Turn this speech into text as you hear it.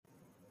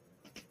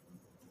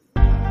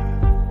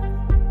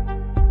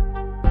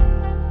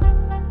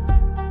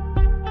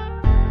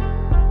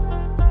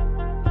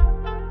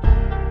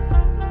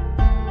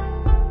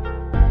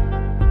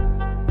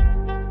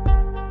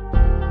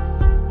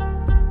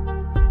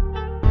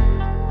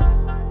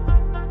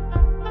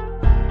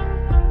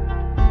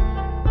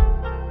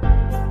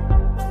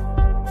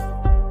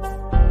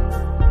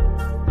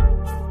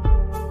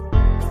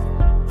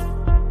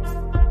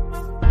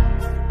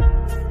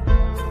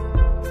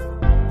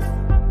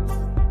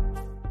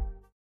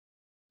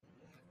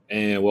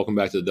and welcome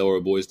back to the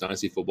Delaware Boys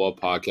Dynasty Football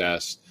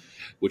Podcast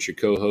with your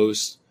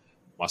co-hosts,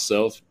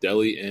 myself,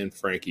 Deli, and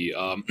Frankie.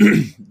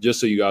 Just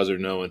so you guys are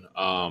knowing,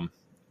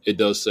 it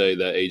does say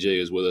that AJ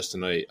is with us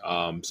tonight.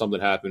 Something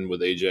happened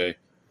with AJ,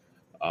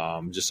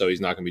 just so he's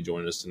not going to be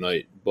joining us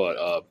tonight.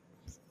 But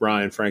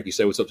Ryan, Frankie,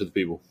 say what's up to the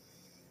people.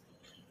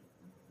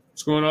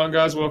 What's going on,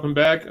 guys? Welcome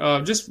back.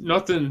 Just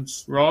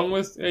nothing's wrong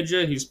with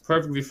AJ. He's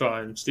perfectly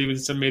fine.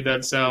 Stevenson made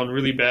that sound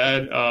really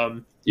bad.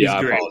 He's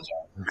great. I apologize.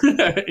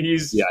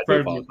 He's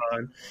perfectly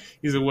fine.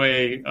 He's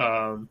away.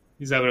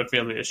 He's having a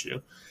family issue.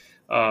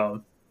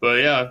 But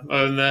yeah,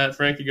 other than that,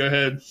 Frankie, go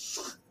ahead.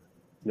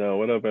 No,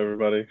 what up,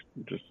 everybody?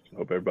 Just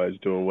hope everybody's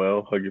doing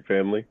well. Hug your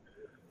family,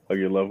 hug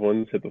your loved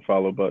ones. Hit the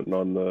follow button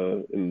on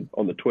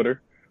the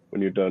Twitter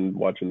when you're done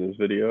watching this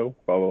video.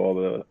 Follow all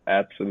the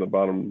 @ in the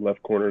bottom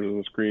left corners of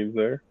the screens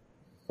there.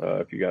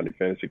 If you got any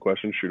fantasy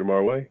questions, shoot them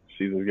our way.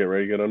 Season's getting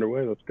ready to get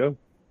underway. Let's go.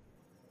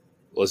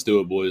 Let's do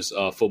it, boys.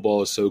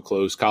 Football is so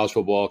close. College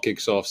football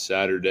kicks off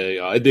Saturday.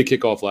 It did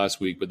kick off last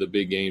week, but the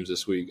big games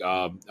this week.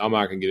 I'm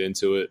not going to get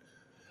into it.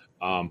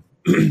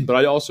 But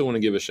I also want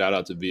to give a shout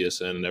out to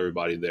VSN and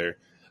everybody there.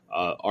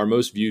 Our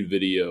most viewed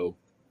video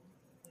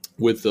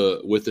with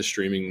the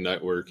streaming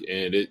network,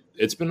 and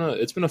it's been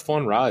a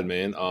fun ride,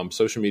 man.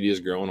 Social media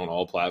is growing on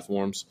all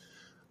platforms.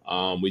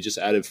 We just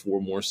added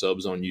 4 more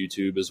subs on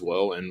YouTube as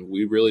well, and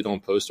we really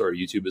don't post to our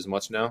YouTube as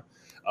much now.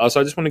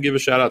 So I just want to give a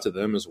shout out to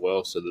them as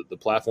well, so that the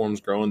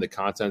platform's growing, the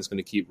content's going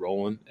to keep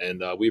rolling,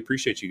 and we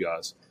appreciate you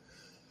guys.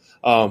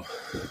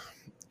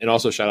 And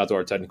also shout out to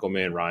our technical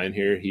man Ryan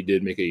here. He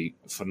did make a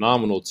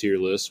phenomenal tier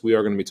list. We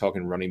are going to be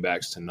talking running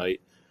backs tonight.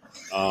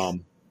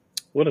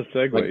 What a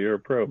segue! You're a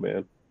pro,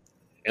 man.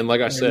 And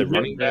like I said,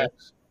 running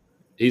backs.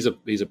 He's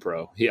a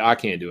pro. I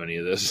can't do any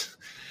of this,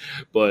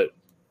 but.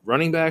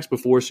 Running backs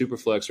before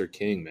Superflex are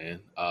king,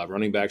 man.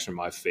 Running backs are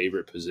my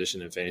favorite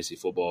position in fantasy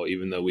football,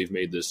 even though we've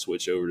made this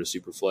switch over to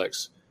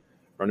Superflex.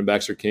 Running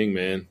backs are king,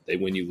 man. They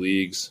win you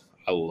leagues.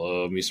 I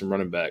love me some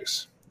running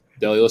backs.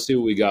 Deli, let's see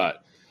what we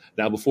got.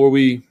 Now, before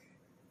we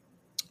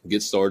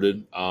get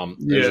started,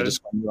 there's a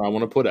disclaimer I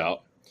want to put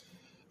out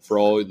for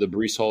all the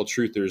Breece Hall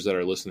truthers that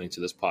are listening to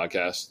this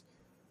podcast.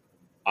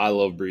 I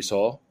love Breece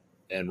Hall,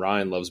 and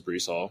Ryan loves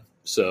Breece Hall.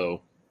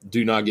 So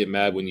do not get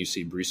mad when you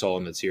see Breece Hall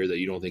in the tier that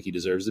you don't think he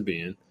deserves to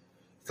be in.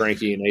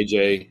 Frankie and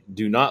AJ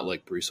do not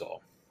like Breece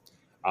Hall.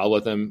 I'll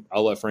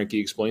let Frankie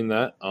explain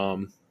that.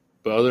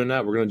 But other than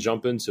that, we're going to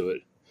jump into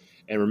it.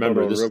 And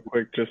remember, real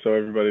quick, just so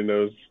everybody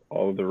knows,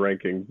 all of the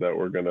rankings that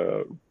we're going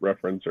to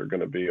reference are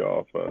going to be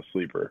off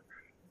Sleeper.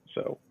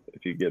 So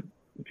if you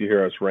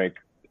hear us rank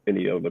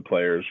any of the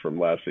players from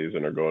last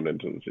season or going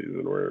into the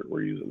season,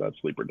 we're using that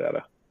Sleeper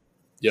data.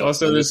 Yep.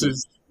 Also,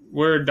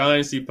 we're a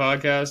Dynasty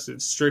podcast.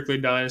 It's strictly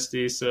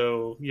Dynasty,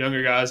 so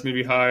younger guys may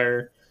be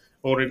higher,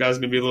 older guys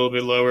may be a little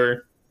bit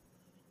lower.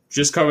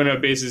 Just covering up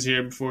bases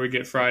here before we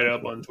get fried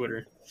up on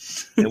Twitter.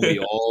 And we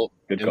all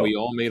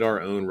made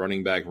our own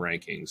running back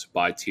rankings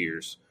by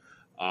tiers.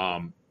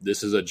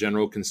 This is a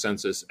general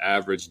consensus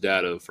average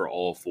data for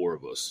all 4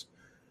 of us.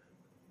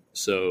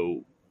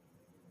 So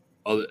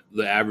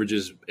the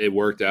averages, it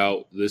worked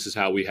out. This is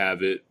how we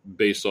have it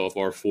based off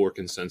our 4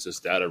 consensus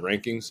data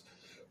rankings.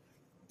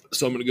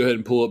 So I'm going to go ahead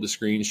and pull up the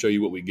screen, show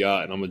you what we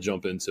got, and I'm going to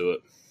jump into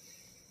it.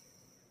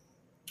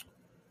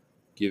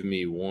 Give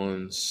me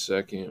 1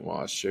 second while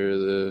I share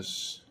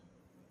this.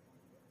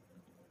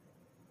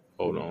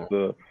 Hold on.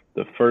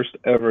 The first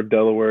ever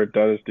Delaware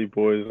Dynasty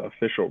Boys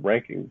official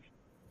rankings.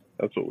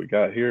 That's what we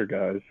got here,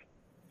 guys.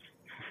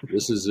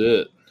 This is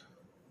it.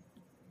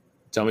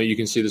 Tell me you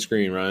can see the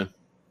screen, Ryan.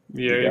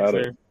 Yeah, you're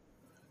clear.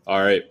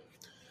 All right.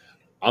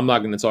 I'm not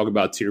going to talk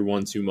about tier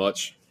 1 too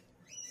much.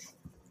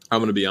 I'm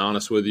going to be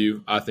honest with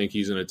you. I think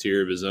he's in a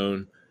tier of his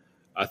own.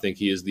 I think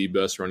he is the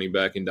best running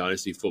back in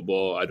Dynasty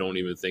football. I don't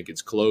even think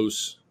it's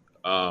close.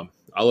 I'll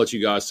let you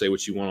guys say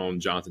what you want on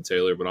Jonathan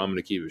Taylor, but I'm going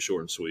to keep it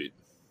short and sweet.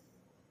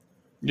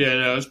 Yeah,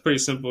 no, it's pretty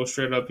simple.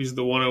 Straight up, he's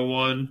the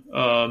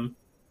 101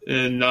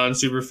 in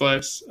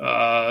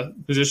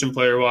non-Superflex. Position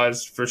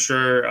player-wise, for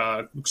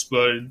sure,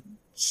 exploded.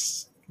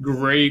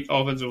 Great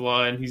offensive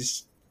line.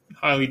 He's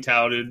highly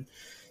touted.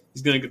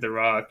 He's going to get the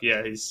rock.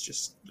 Yeah, he's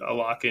just a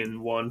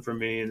lock-in 1 for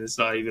me, and it's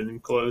not even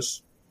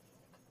close.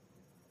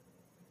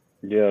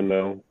 Yeah,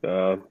 no,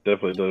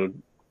 definitely the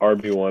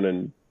RB1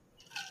 in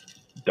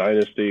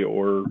Dynasty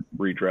or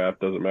redraft,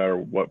 doesn't matter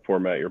what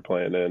format you're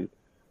playing in.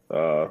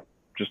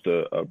 Just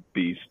a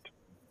beast.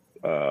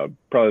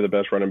 Probably the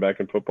best running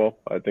back in football.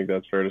 I think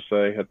that's fair to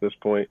say at this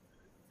point.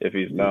 If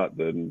he's not,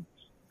 then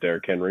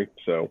Derrick Henry.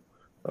 So,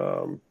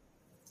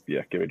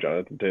 yeah, give me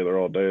Jonathan Taylor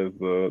all day as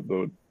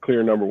the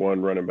clear number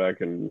 1 running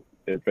back in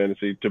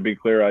fantasy. To be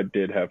clear, I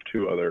did have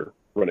 2 other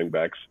running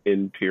backs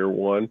in tier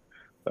 1,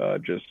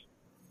 just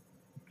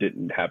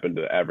didn't happen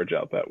to average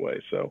out that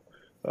way. So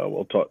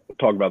we'll talk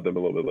about them a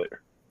little bit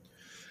later.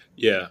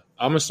 Yeah,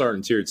 I'm going to start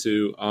in tier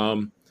 2.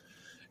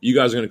 You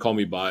guys are going to call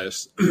me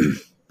biased,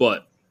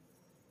 but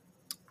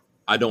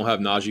I don't have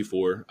Najee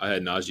 4. I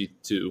had Najee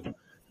 2,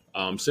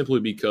 simply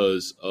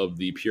because of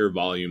the pure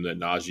volume that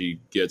Najee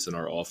gets in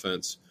our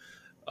offense.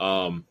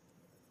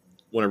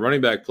 when a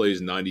running back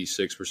plays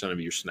 96% of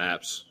your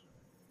snaps,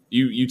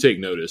 you take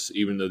notice,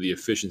 even though the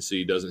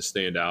efficiency doesn't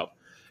stand out.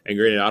 And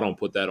granted, I don't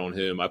put that on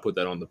him. I put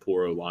that on the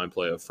poor line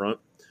play up front.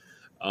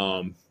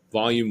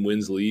 Volume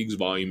wins leagues.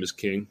 Volume is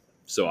king.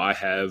 So I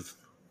have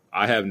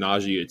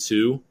Najee at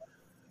 2,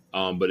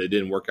 but it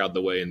didn't work out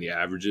the way in the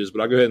averages.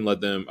 But I'll go ahead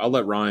and I'll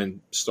let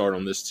Ryan start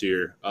on this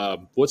tier.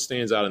 What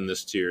stands out in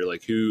this tier?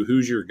 Like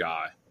who's your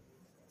guy?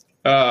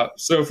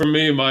 So for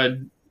me, my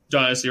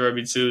Dynasty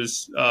RB2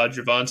 is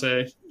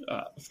Javonte,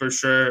 for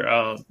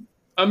sure.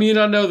 I mean,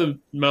 I know the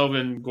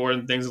Melvin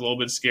Gordon thing's a little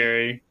bit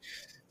scary.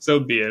 So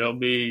be it. It'll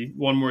be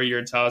one more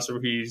year toss where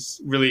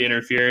he's really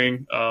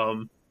interfering.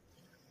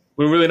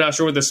 We're really not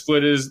sure what the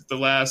split is. The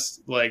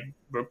last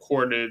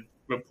recorded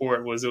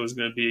report was it was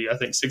going to be, I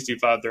think,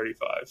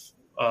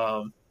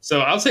 65-35.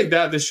 So I'll take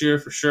that this year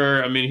for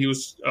sure. I mean, he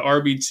was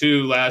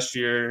RB2 last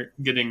year,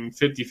 getting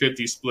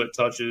 50-50 split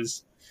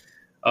touches.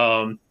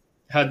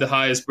 Had the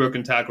highest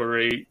broken tackle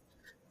rate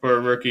for a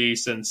rookie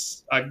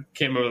since I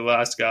can't remember the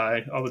last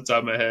guy off the top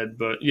of my head.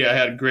 But, yeah, I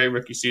had a great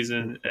rookie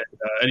season, and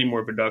any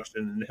more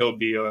production, and he'll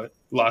be a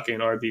lock-in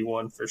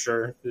RB1 for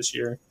sure this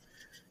year.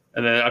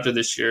 And then after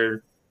this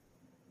year,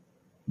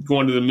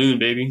 going to the moon,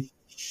 baby.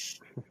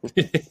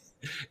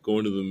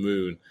 Going to the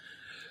moon.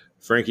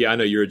 Frankie, I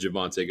know you're a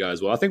Javonte guy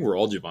as well. I think we're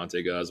all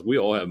Javonte guys. We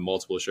all have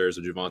multiple shares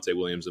of Javonte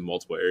Williams in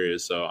multiple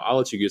areas. So I'll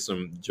let you get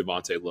some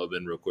Javonte love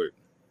in real quick.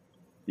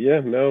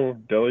 Yeah, no,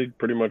 Deli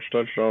pretty much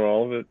touched on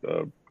all of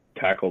it.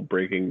 Tackle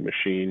breaking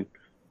machine.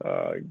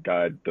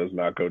 Guy does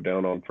not go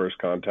down on first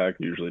contact,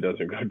 usually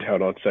doesn't go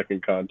down on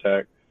second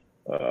contact.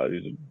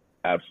 He's an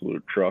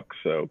absolute truck,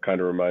 so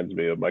kind of reminds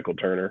me of Michael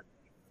Turner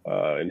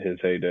in his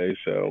heyday.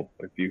 So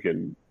if you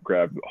can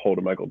grab hold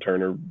of Michael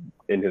Turner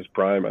in his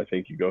prime, I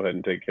think you go ahead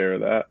and take care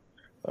of that.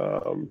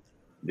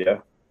 Yeah,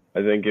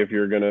 I think if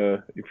you're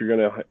gonna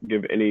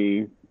give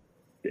any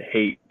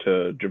hate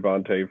to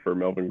Javonte for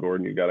Melvin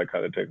Gordon, you got to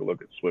kind of take a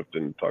look at Swift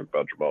and talk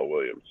about Jamal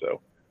Williams. So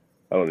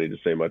I don't need to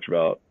say much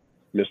about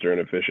Mr.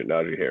 Inefficient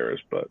Najee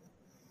Harris, but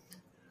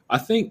I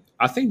think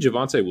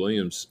Javonte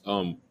Williams,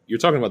 you're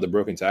talking about the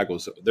broken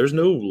tackles. There's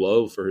no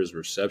love for his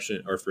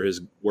reception or for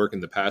his work in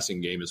the passing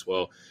game as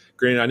well.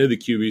 Granted, I know the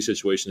QB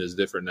situation is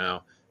different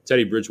now.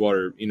 Teddy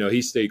Bridgewater,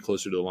 he stayed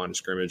closer to the line of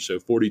scrimmage, so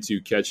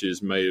 42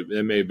 catches may have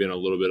been a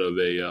little bit of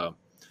a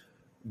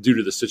due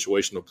to the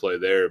situational play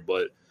there.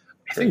 But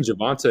I think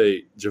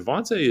Javonte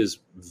is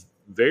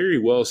very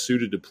well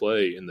suited to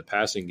play in the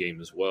passing game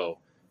as well.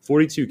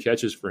 42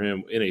 catches for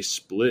him in a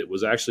split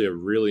was actually a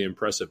really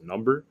impressive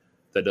number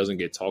that doesn't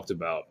get talked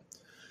about.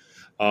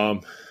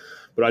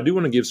 But I do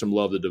want to give some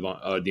love to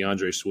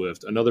DeAndre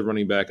Swift, another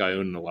running back I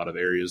own in a lot of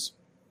areas.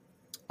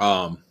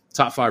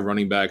 Top 5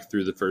 running back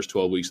through the first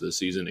 12 weeks of the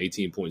season,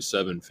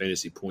 18.7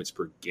 fantasy points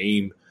per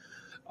game.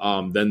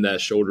 Then that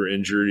shoulder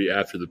injury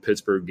after the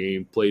Pittsburgh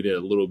game played a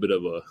little bit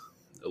of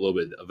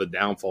a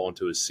downfall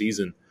into his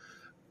season.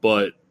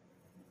 But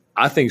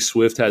I think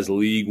Swift has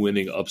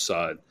league-winning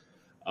upside.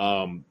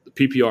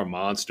 PPR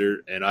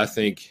monster, and I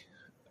think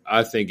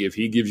if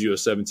he gives you a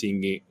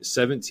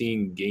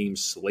 17 game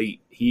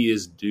slate, he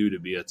is due to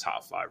be a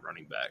top 5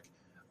 running back.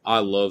 I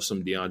love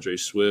some DeAndre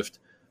Swift.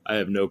 I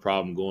have no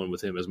problem going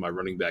with him as my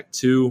running back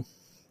 2,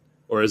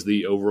 or as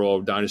the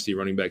overall Dynasty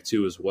running back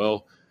 2 as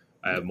well.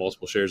 I have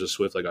multiple shares of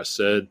Swift, like I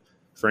said.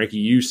 Frankie,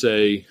 you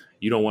say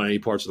you don't want any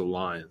parts of the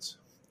Lions.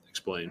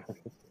 Explain.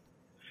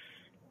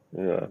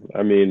 Yeah,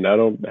 I mean, I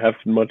don't have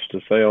much to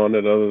say on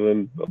it other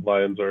than the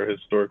Lions are a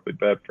historically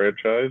bad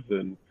franchise,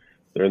 and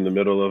they're in the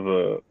middle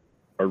of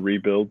a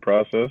rebuild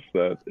process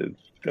that is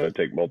going to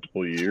take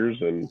multiple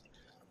years, and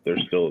they're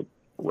still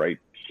right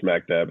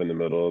smack dab in the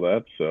middle of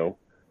that. So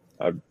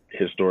I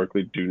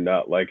historically do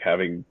not like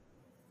having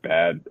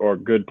bad or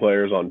good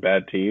players on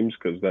bad teams,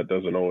 because that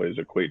doesn't always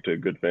equate to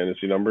good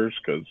fantasy numbers,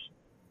 because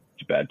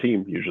it's a bad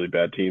team. Usually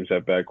bad teams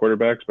have bad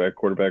quarterbacks. Bad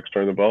quarterbacks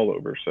turn the ball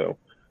over. So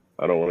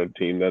I don't want a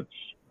team that's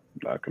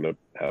not going to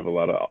have a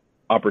lot of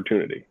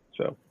opportunity.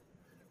 So,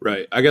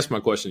 right. I guess my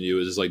question to you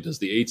is like, does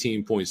the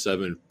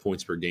 18.7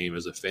 points per game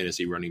as a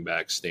fantasy running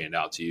back stand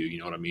out to you? You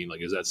know what I mean?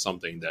 Like, is that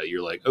something that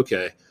you're like,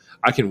 okay,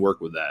 I can work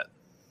with that?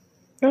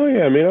 Oh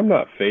yeah. I mean, I'm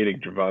not fading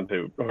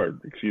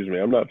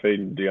I'm not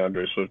fading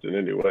DeAndre Swift in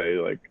any way.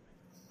 Like,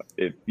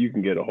 if you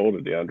can get a hold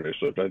of DeAndre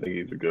Swift, I think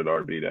he's a good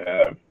RB to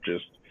have.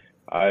 Just,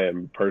 I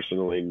am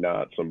personally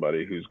not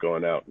somebody who's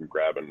going out and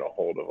grabbing a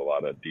hold of a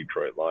lot of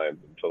Detroit Lions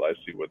until I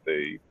see what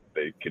they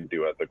can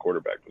do at the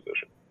quarterback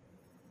position.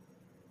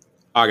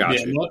 I got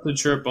you. Not to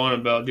chirp on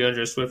about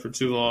DeAndre Swift for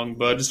too long,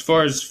 but as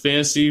far as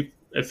fantasy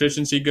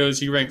efficiency goes,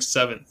 he ranked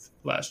 7th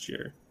last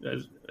year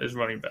as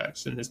running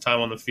backs in his time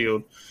on the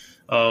field.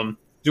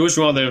 Do what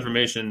you want with that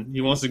information.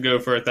 He wants to go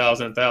for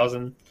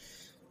 1,000.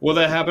 Will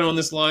that happen on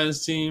this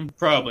Lions team?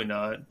 Probably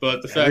not.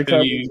 But the fact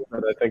that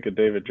I think of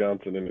David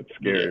Johnson, and it's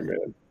scary,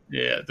 man.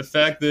 Yeah, the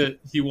fact that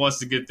he wants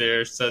to get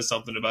there says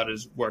something about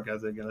his work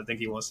ethic, and I think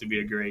he wants to be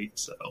a great.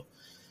 So,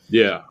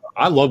 yeah,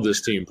 I love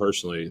this team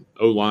personally.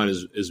 O-line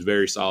is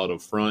very solid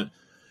up front.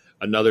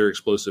 Another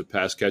explosive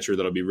pass catcher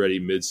that'll be ready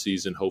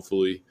mid-season,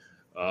 hopefully.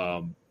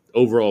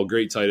 overall,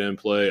 great tight end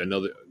play.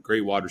 Another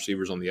great wide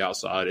receivers on the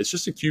outside. It's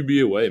just a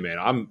QB away,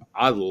 man.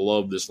 I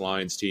love this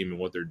Lions team and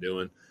what they're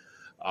doing.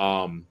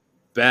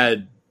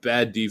 Bad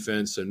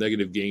defense, a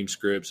negative game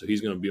script, so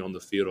he's going to be on the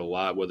field a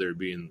lot, whether it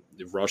be in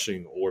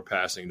rushing or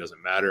passing,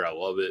 doesn't matter. I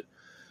love it.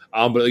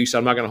 But at least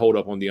I'm not going to hold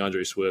up on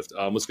DeAndre Swift.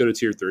 Let's go to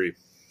tier 3.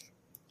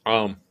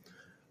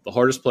 The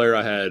hardest player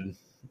I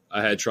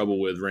had trouble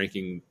with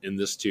ranking in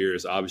this tier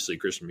is obviously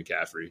Christian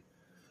McCaffrey.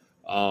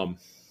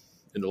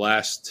 In the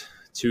last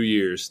 2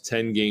 years,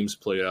 10 games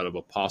played out of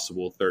a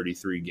possible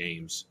 33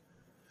 games.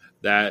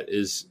 That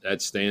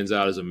stands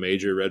out as a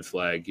major red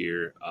flag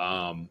here.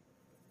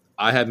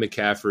 I had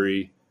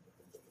McCaffrey,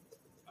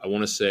 I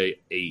want to say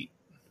 8,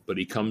 but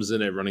he comes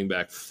in at running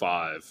back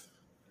 5.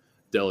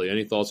 Deli,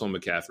 any thoughts on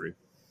McCaffrey?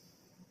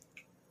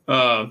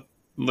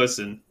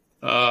 Listen,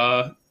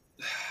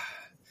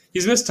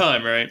 he's missed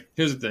time, right?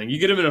 Here's the thing. You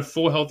get him in a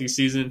full healthy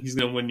season, he's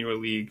going to win your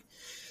league.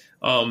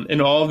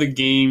 In all the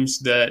games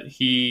that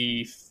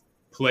he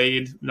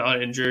played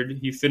not injured,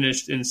 he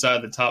finished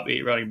inside the top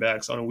 8 running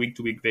backs on a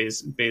week-to-week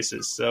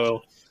basis.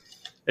 So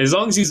as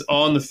long as he's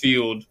on the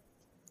field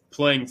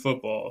playing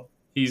football,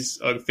 he's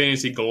a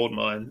fantasy gold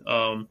mine.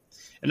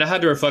 And I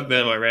had to reflect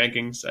that in my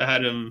rankings. I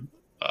had him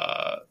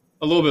a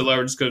little bit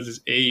lower just because of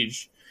his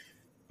age.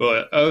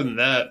 But other than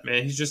that,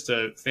 man, he's just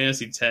a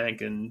fantasy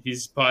tank, and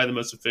he's probably the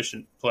most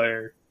efficient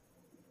player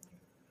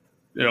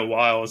in a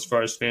while as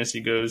far as fantasy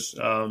goes.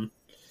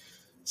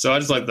 So I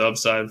just like the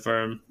upside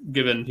for him,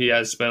 given he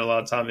has spent a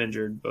lot of time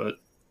injured. But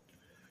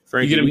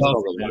Frankie, we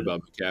talk a lot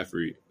about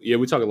McCaffrey. Yeah,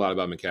 we talk a lot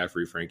about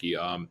McCaffrey, Frankie.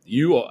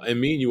 You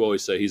and me and you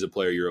always say he's a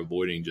player you're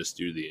avoiding just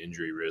due to the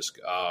injury risk.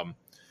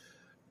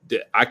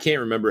 I can't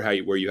remember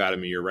where you had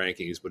him in your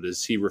rankings, but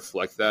does he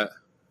reflect that?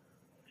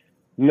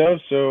 No,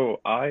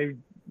 so I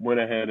went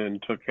ahead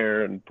and took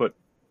care and put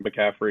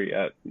McCaffrey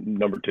at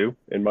number 2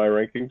 in my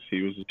rankings.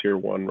 He was a tier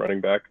 1 running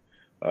back.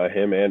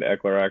 Him and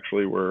Eckler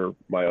actually were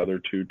my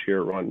other 2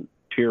 tier 1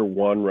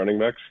 running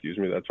backs. Excuse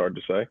me, that's hard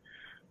to say.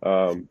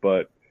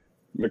 But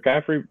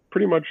McCaffrey,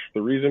 pretty much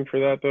the reason for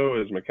that, though,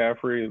 is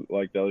McCaffrey,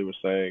 like Deli was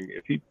saying,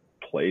 if he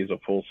plays a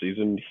full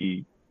season,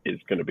 he is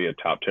going to be a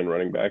top 10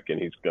 running back, and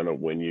he's going to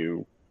win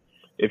you.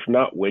 If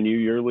not win you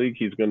your league,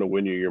 he's going to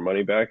win you your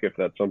money back if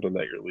that's something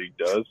that your league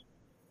does.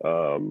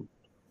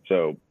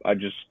 So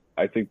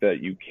I think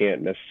that you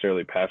can't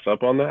necessarily pass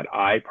up on that.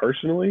 I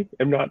personally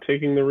am not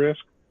taking the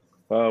risk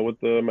with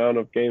the amount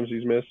of games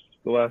he's missed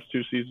the last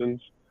 2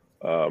 seasons.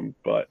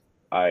 But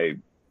I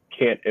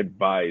can't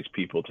advise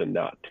people to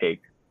not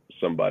take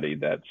somebody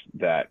that's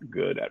that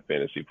good at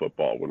fantasy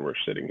football when we're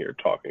sitting here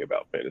talking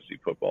about fantasy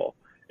football.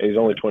 And he's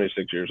only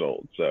 26 years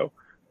old. So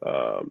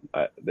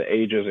the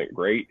age isn't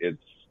great.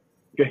 It's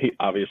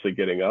obviously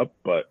getting up,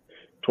 but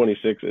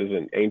 26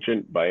 isn't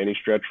ancient by any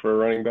stretch for a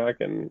running back.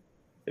 And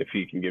if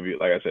he can give you,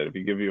 like I said, if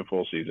he give you a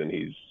full season,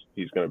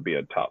 he's going to be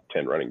a top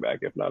 10 running back,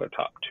 if not a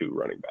top 2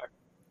 running back.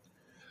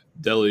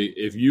 Deli,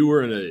 if you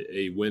were in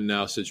a win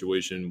now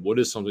situation, what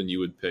is something you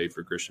would pay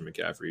for Christian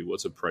McCaffrey?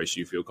 What's a price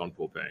you feel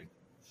comfortable paying?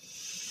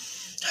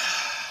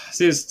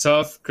 See, it's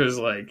tough because,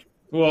 I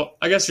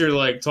guess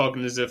you're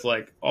talking as if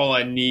all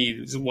I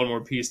need is one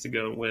more piece to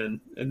go and win,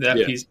 and that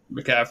piece,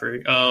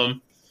 McCaffrey.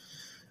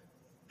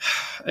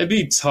 It'd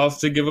be tough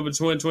to give up a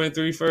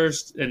 2023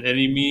 first in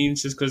any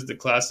means, just because the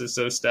class is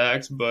so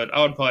stacked. But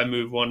I would probably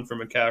move one for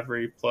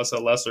McCaffrey plus a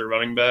lesser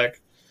running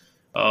back.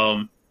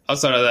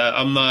 Outside of that,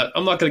 I'm not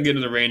going to get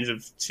in the range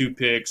of 2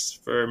 picks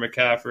for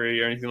McCaffrey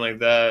or anything like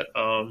that.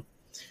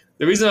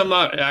 The reason I'm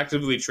not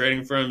actively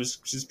trading for him is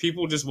because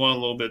people just want a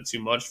little bit too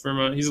much from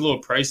him. He's a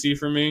little pricey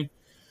for me,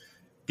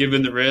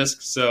 given the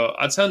risk. So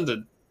I tend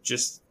to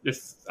just, if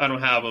I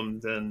don't have him,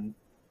 then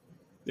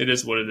it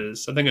is what it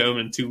is. I think I own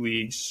him in 2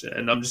 leagues,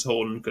 and I'm just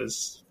holding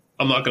because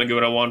I'm not going to get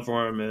what I want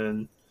for him.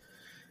 And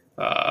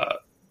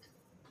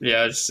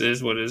it just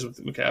is what it is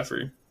with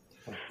McCaffrey.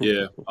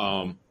 Yeah.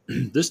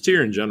 This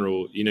tier in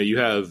general, you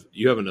have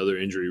another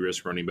injury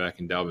risk running back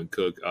in Dalvin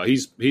Cook.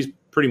 He's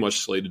pretty much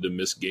slated to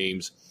miss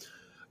games,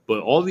 but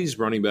all these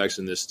running backs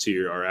in this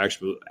tier are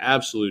actually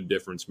absolute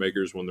difference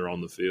makers when they're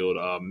on the field.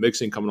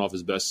 Mixon coming off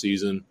his best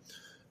season,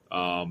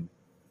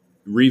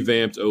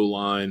 revamped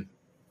O-line,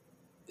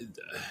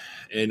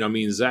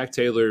 and Zach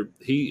Taylor,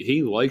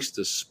 he likes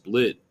to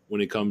split when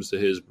it comes to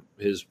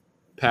his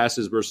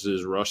passes versus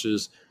his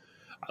rushes.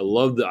 I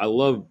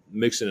love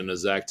Mixon in a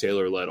Zach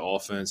Taylor-led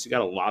offense. He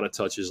got a lot of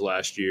touches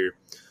last year.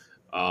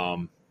 I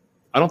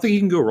don't think you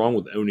can go wrong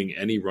with owning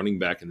any running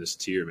back in this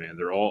tier, man.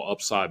 They're all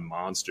upside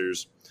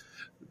monsters.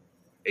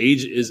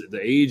 Age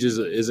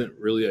isn't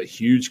really a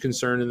huge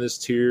concern in this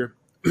tier.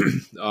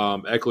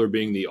 Eckler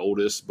being the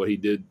oldest, but he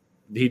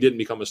didn't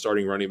become a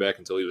starting running back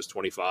until he was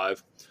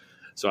 25.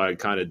 So I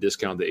kind of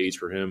discount the age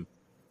for him.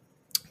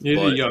 He's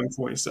a young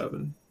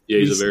 27. Yeah,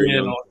 he's a very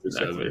young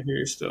 27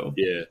 here still.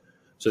 Yeah.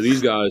 So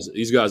these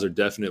guys are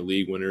definite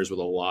league winners with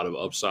a lot of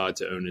upside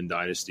to own in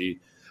Dynasty.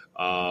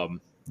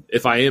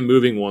 If I am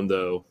moving one,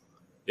 though,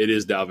 it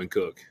is Dalvin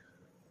Cook.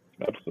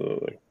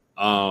 Absolutely.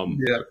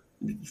 Yeah,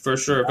 for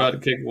sure. If I had to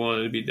kick one,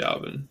 it'd be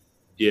Dalvin.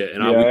 Yeah,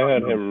 and I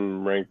had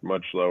him ranked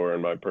much lower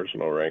in my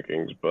personal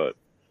rankings, but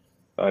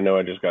I know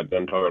I just got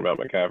done talking about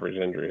McCaffrey's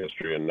injury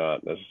history and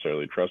not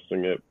necessarily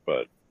trusting it,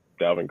 but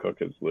Dalvin Cook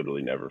has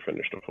literally never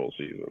finished a full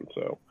season.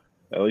 So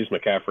at least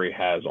McCaffrey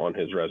has on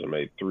his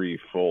resume 3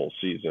 full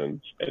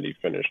seasons, and he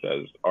finished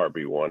as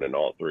RB1 in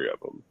all 3 of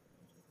them.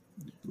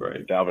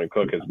 Right. Dalvin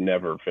Cook has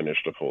never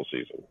finished a full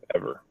season,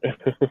 ever.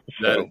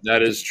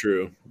 That is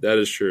true. That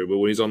is true. But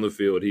when he's on the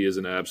field, he is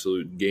an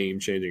absolute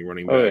game-changing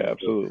running back. Oh, yeah,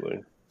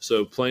 absolutely.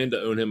 So plan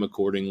to own him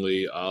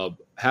accordingly. I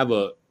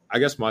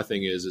guess my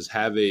thing is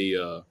have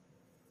a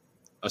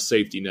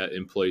safety net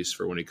in place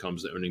for when it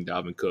comes to owning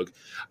Dalvin Cook.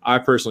 I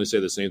personally say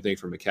the same thing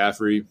for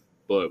McCaffrey,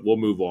 but we'll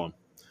move on.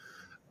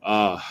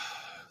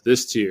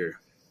 This tier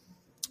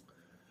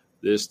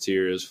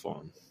is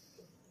fun.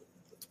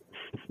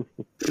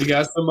 You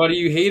got somebody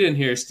you hate in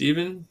here,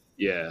 Steven.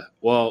 Yeah.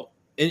 Well,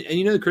 and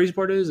you know the crazy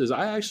part is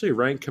I actually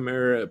ranked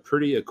Kamara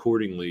pretty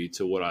accordingly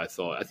to what I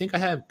thought. I think I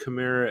have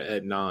Kamara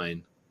at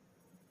 9,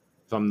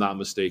 if I'm not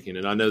mistaken.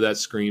 And I know that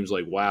screams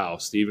like, wow,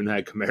 Steven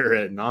had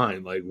Kamara at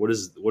 9. Like, what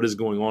is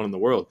going on in the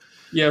world?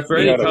 Yeah, for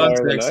any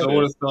context, I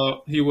would have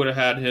thought he would have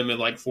had him at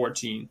like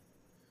 14.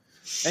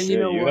 And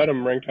you had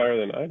him ranked higher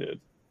than I did.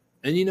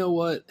 And you know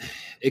what?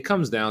 It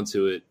comes down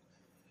to it.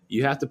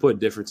 You have to put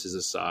differences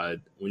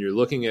aside. When you're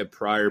looking at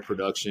prior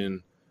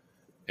production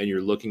and you're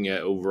looking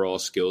at overall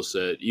skill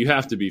set, you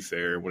have to be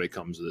fair when it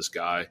comes to this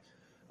guy.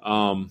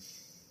 You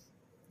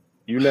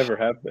never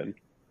have been.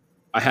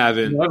 I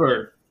haven't.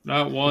 Never.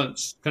 Not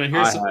once. Can I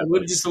hear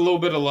just a little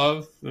bit of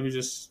love? Let me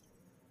just.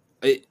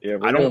 I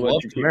don't love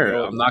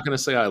Kamara. I'm not going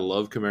to say I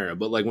love Kamara,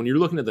 but like when you're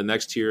looking at the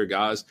next tier of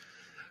guys,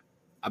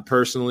 I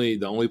personally,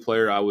 the only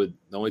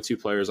 2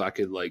 players I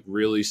could like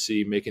really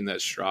see making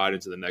that stride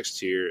into the next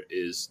tier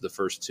is the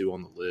first 2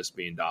 on the list,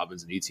 being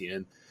Dobbins and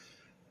ETN.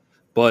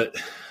 But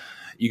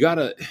you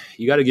gotta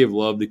give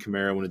love to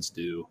Kamara when it's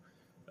due.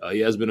 He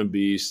has been a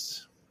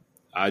beast.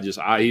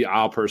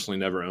 I'll personally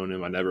never own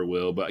him. I never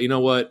will. But you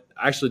know what?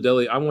 Actually,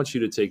 Deli, I want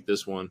you to take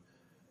this one.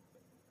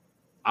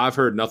 I've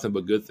heard nothing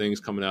but good things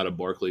coming out of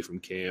Barkley from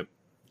camp.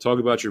 Talk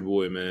about your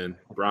boy, man.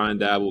 Brian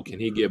Dabble. Can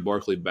he get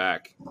Barkley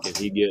back? Can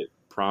he get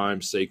prime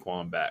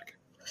Saquon back?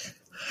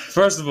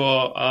 First of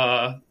all,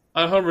 I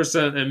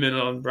 100% am in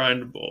on Brian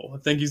Dabble. I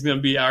think he's going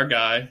to be our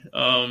guy.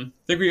 I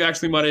think we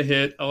actually might have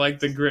hit. I like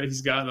the grit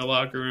he's got in the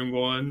locker room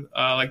going.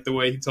 I like the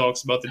way he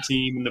talks about the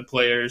team and the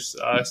players,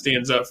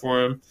 stands up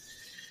for him.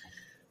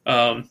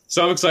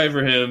 So I'm excited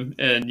for him.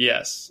 And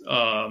yes,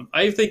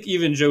 I think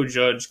even Joe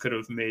Judge could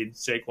have made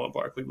Saquon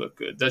Barkley look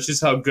good. That's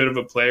just how good of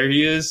a player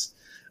he is.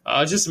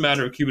 It's just a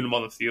matter of keeping him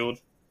on the field,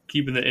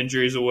 keeping the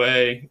injuries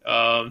away,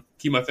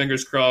 keep my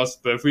fingers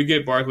crossed. But if we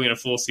get Barkley in a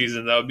full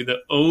season, that would be the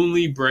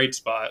only bright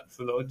spot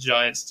for the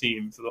Giants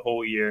team for the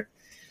whole year.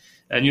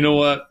 And you know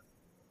what?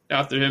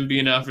 After him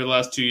being out for the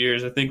last 2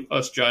 years, I think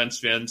us Giants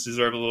fans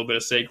deserve a little bit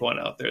of Saquon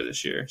out there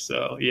this year.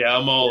 So, yeah,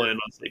 I'm all in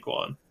on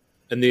Saquon.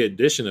 And the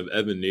addition of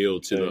Evan Neal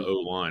to the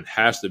O-line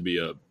has to be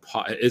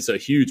it's a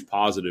huge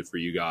positive for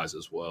you guys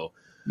as well.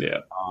 Yeah.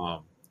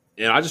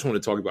 And I just want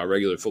to talk about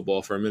regular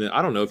football for a minute.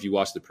 I don't know if you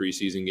watched the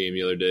preseason game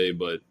the other day,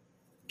 but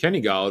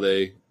Kenny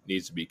Galladay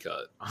needs to be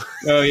cut.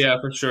 Oh, yeah,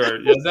 for sure.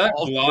 Yeah, that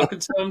block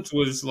attempt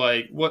was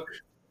like, what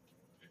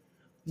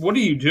are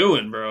you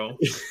doing, bro?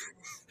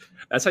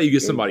 That's how you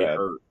get somebody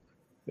hurt.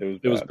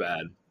 It was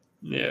bad.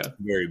 Yeah.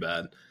 Very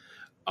bad.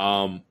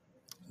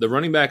 The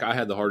running back I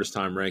had the hardest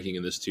time ranking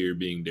in this tier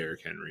being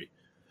Derrick Henry.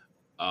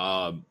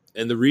 And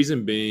the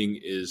reason being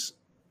is,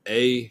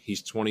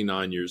 he's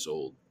 29 years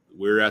old.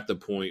 We're at the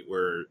point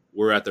where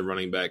we're at the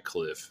running back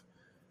cliff.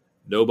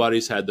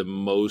 Nobody's had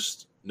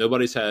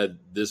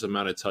this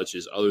amount of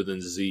touches other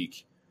than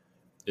Zeke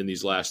in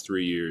these last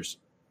 3 years.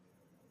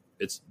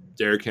 It's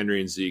Derrick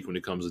Henry and Zeke when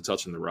it comes to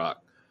touching the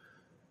rock.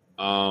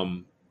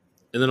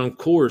 And then, of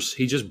course,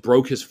 he just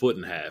broke his foot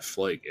in half.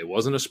 Like, it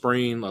wasn't a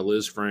sprain like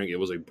Liz Frank. It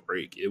was a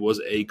break. It was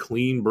a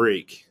clean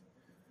break.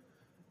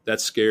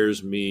 That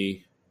scares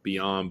me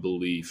beyond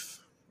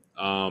belief.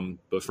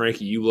 But,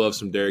 Frankie, you love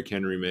some Derrick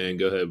Henry, man.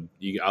 Go ahead.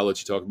 I'll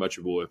let you talk about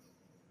your boy.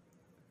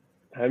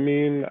 I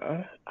mean,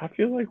 I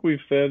feel like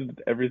we've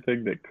said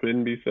everything that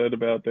couldn't be said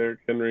about Derrick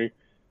Henry.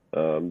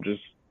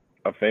 Just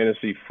a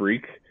fantasy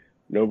freak.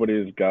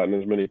 Nobody has gotten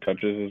as many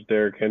touches as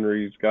Derrick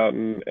Henry's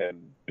gotten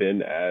and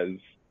been as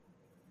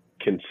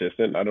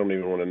consistent. I don't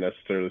even want to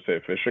necessarily say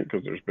efficient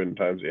because there's been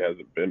times he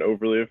hasn't been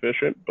overly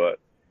efficient, but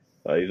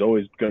he's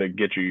always going to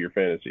get you your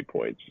fantasy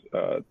points.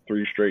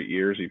 3 straight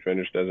years he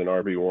finished as an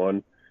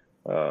RB1.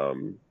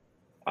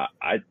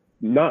 I'm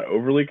not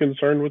overly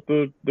concerned with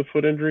the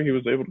foot injury. He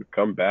was able to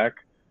come back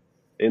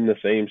in the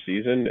same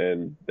season,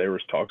 and there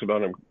was talks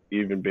about him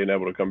even being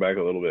able to come back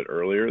a little bit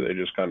earlier. They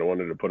just kind of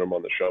wanted to put him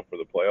on the shelf for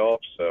the playoffs.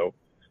 So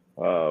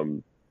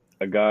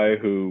a guy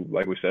who,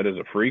 like we said, is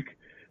a freak.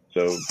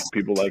 So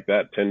people like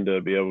that tend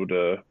to be able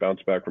to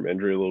bounce back from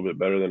injury a little bit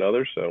better than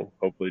others. So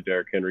hopefully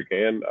Derrick Henry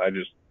can.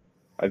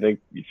 I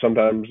think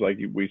sometimes, like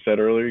we said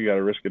earlier, you got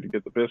to risk it to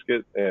get the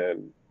biscuit.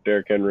 And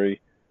Derrick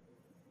Henry,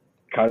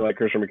 kind of like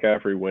Christian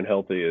McCaffrey, when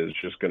healthy, is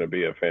just going to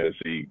be a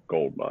fantasy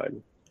gold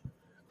mine.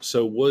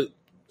 So what?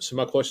 So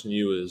my question to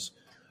you is,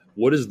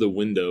 what is the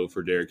window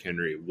for Derrick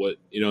Henry? What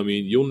I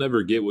mean, you'll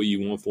never get what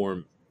you want for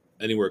him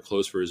anywhere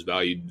close for his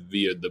value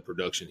via the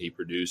production he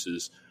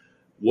produces.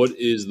 What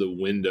is the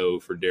window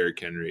for Derrick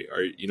Henry?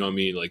 What I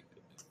mean? Like,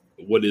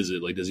 what is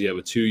it? Like, does he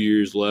have 2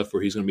 years left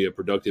where he's going to be a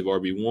productive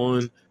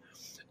RB1?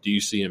 Do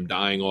you see him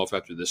dying off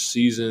after this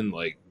season?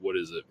 Like, what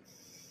is it?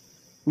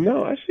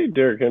 No, I see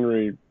Derrick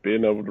Henry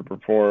being able to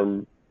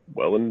perform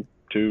well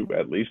into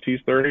at least he's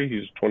 30.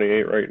 He's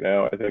 28 right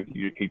now. I think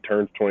he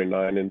turns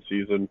 29 in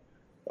season.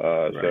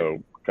 Right.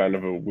 So kind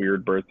of a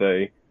weird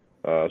birthday.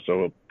 So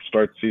he'll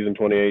start season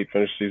 28,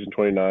 finish season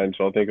 29.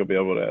 So I think he'll be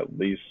able to at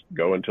least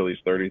go until he's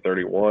 30,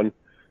 31.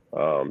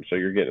 So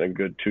you're getting a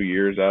good 2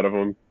 years out of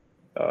him.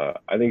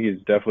 I think he's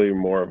definitely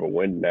more of a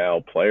win now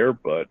player,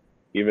 but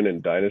even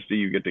in Dynasty,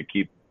 you get to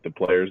keep the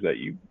players that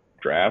you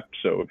draft.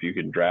 So if you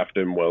can draft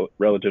him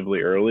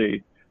relatively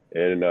early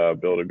and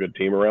build a good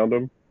team around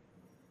him,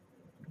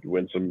 you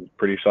win some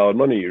pretty solid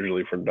money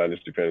usually from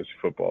Dynasty Fantasy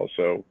Football.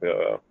 So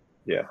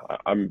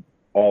I'm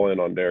all in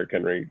on Derrick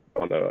Henry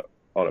on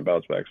a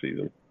bounce back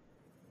season.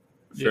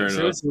 Yeah,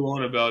 say what you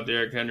want about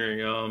Derrick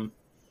Henry.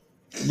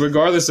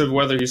 Regardless of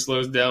whether he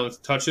slows down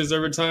with touches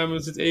over time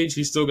with his age,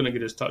 he's still going to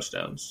get his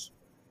touchdowns.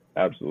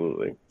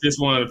 Absolutely.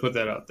 Just wanted to put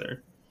that out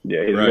there.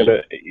 Yeah, he's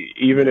gonna.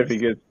 Even if he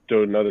gets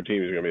to another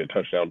team, he's gonna be a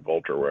touchdown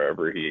vulture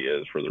wherever he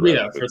is for the rest.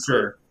 Yeah, for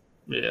sure.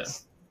 Yeah,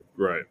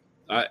 right.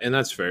 And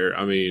that's fair.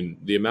 I mean,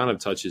 the amount of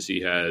touches he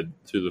had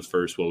through the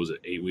first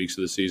 8 weeks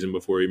of the season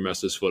before he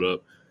messed his foot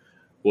up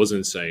was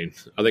insane.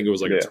 I think it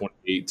was like a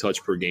 28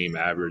 touch per game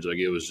average. Like,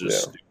 it was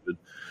just stupid.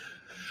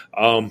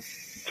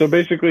 So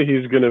basically,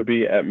 he's going to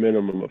be at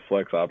minimum a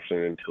flex option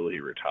until he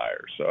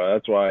retires. So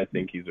that's why I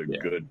think he's a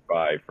good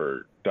buy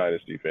for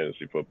Dynasty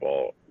Fantasy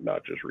Football,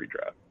 not just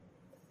redraft.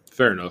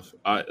 Fair enough.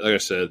 Like I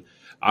said,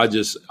 I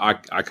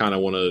kind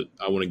of want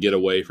to get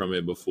away from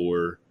it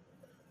before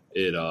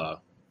it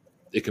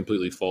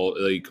completely falls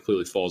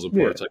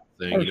apart type of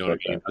thing. You know what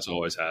I mean? That's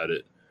always had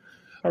it.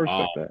 I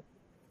respect that.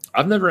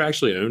 I've never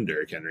actually owned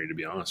Derrick Henry, to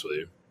be honest with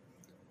you.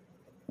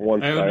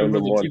 Once I owned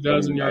him once,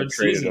 2,000 yard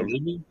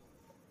season.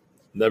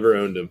 Never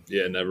owned him.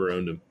 Yeah, never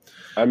owned him.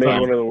 I made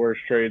one of the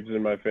worst trades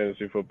in my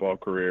fantasy football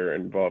career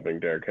involving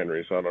Derrick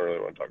Henry, so I don't really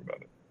want to talk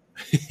about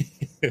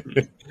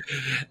it.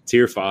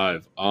 Tier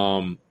 5.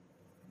 A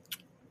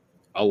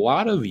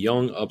lot of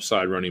young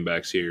upside running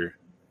backs here,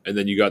 and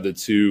then you got the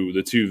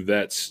two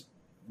vets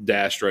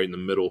dashed right in the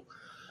middle.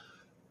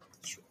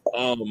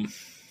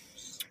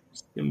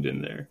 Skimmed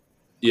in there.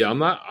 Yeah, I'm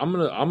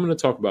gonna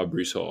talk about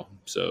Breece Hall.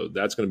 So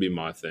that's gonna be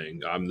my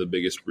thing. I'm the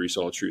biggest Breece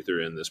Hall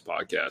truther in this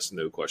podcast,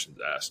 no questions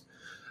asked.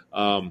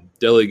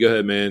 Deli, go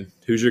ahead, man.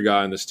 Who's your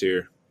guy in this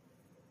tier?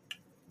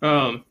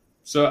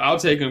 So I'll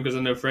take him because I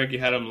know Frankie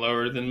had him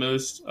lower than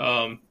most.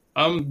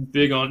 I'm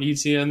big on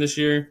ETN this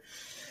year.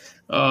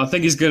 I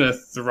think he's gonna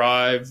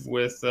thrive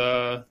with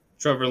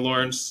Trevor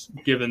Lawrence,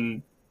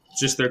 given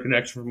just their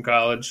connection from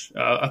college.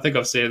 I think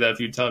I've said that a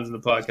few times in the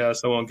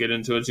podcast. I won't get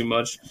into it too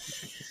much.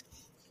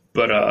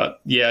 But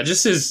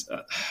just his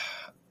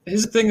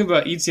thing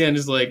about ETN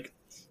is like,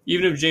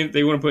 even if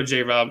they want to put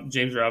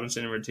James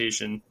Robinson in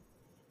rotation,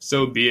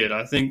 so be it.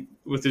 I think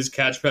with his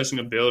catch passing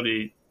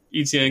ability,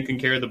 ETN can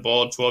carry the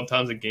ball 12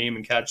 times a game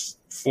and catch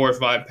 4 or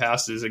 5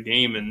 passes a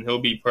game, and he'll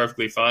be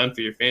perfectly fine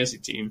for your fantasy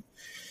team.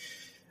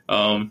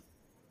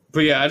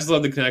 But yeah, I just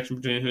love the connection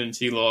between him and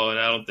T-Law, and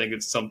I don't think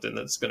it's something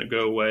that's going to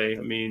go away.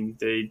 I mean,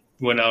 they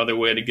went out of their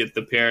way to get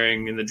the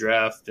pairing in the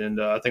draft,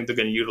 and I think they're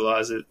going to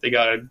utilize it. They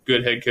got a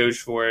good head coach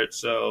for it,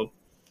 so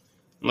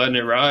I'm letting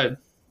it ride.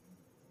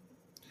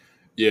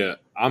 Yeah,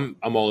 I'm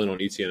all in on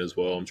ETN as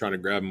well. I'm trying to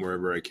grab him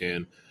wherever I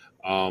can.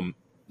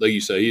 Like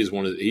you say,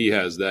 he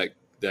has that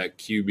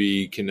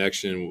QB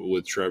connection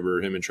with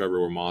Trevor. Him and Trevor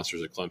were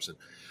monsters at Clemson,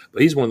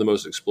 but he's one of the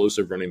most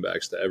explosive running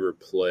backs to ever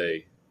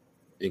play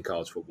in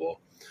college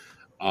football.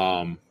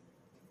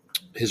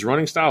 His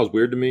running style is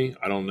weird to me.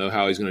 I don't know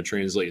how he's going to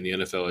translate in the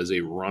NFL as a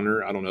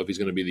runner. I don't know if he's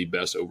going to be the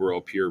best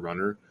overall pure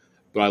runner,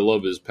 but I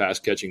love his pass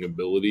catching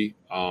ability.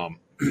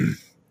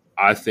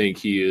 I think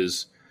he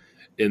is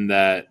in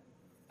that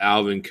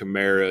Alvin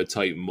Kamara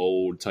type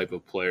mold type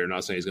of player.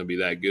 Not saying he's going to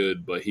be that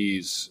good, but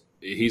he's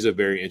a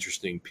very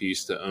interesting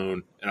piece to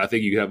own, and I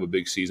think you could have a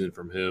big season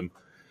from him.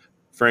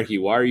 Frankie,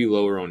 why are you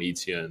lower on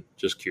ETN?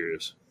 Just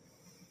curious.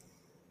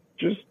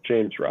 Just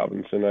James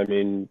Robinson. I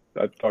mean,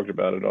 I've talked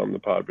about it on the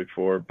pod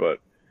before, but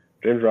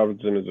James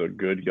Robinson is a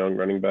good young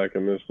running back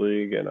in this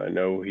league, and I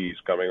know he's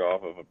coming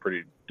off of a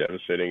pretty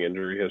devastating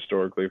injury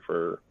historically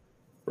for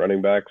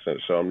running backs, and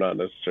so I'm not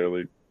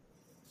necessarily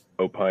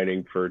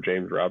opining for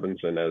James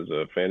Robinson as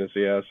a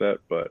fantasy asset,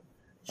 but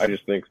I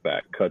just think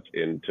that cuts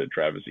into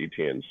Travis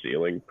Etienne's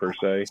ceiling per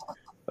se.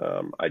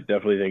 I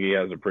definitely think he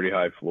has a pretty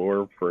high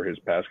floor for his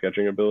pass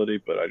catching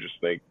ability, but I just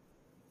think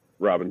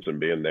Robinson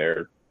being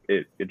there,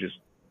 it just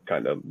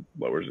kind of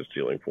lowers his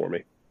ceiling for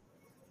me.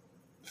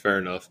 Fair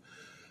enough.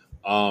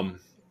 I'm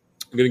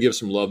going to give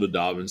some love to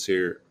Dobbins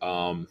here.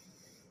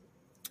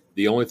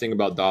 The only thing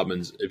about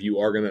Dobbins, if you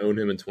are going to own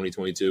him in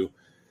 2022,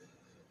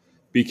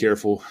 be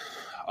careful.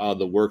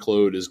 The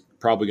workload is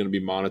probably going to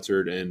be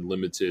monitored and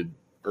limited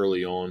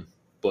early on.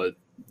 But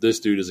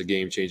this dude is a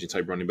game-changing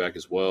type running back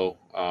as well.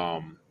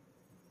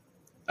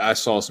 I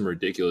saw some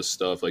ridiculous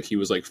stuff. Like, he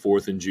was like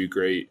 4th in juke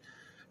rate.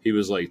 He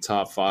was like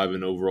top 5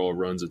 in overall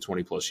runs at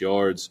 20-plus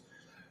yards.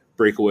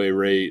 Breakaway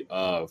rate,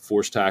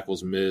 forced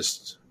tackles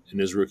missed in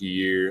his rookie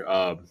year.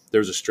 There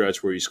was a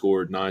stretch where he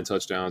scored 9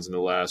 touchdowns in the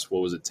last,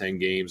 10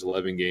 games,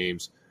 11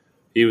 games.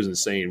 He was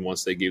insane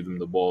once they gave them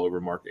the ball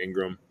over Mark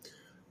Ingram.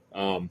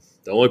 The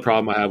only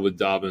problem I have with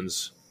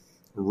Dobbins,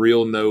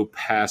 real no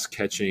pass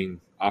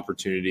catching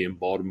opportunity in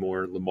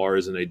Baltimore. Lamar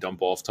isn't a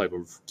dump off type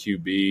of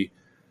QB,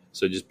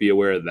 so just be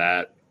aware of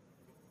that.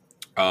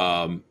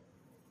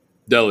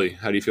 Deli,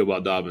 how do you feel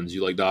about Dobbins?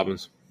 You like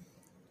Dobbins?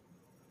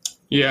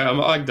 Yeah, I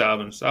like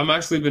Dobbins. I'm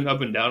actually been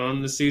up and down on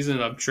him this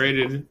season. I've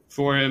traded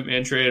for him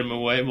and traded him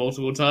away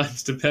multiple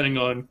times, depending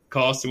on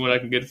cost and what I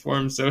can get for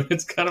him. So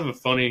it's kind of a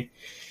funny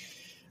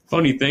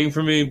thing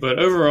for me. But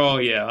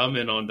overall, yeah, I'm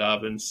in on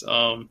Dobbins.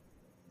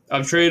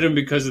 I've traded him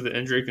because of the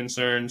injury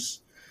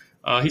concerns.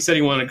 He said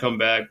he wanted to come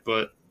back,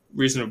 but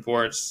recent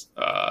reports,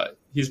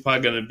 he's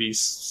probably going to be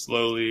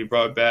slowly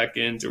brought back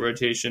into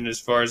rotation as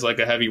far as like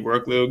a heavy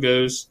workload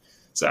goes.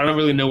 So I don't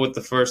really know what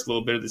the first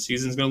little bit of the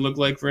season is going to look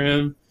like for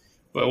him.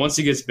 But once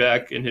he gets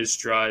back in his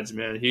strides,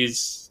 man,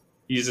 he's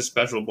a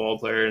special ball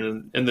player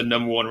in the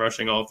number 1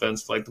 rushing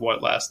offense for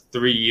last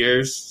 3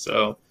 years.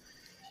 So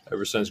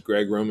ever since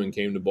Greg Roman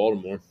came to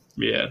Baltimore.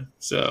 Yeah.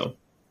 So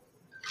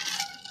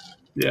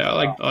yeah,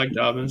 I like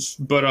Dobbins.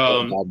 But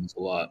Dobbins a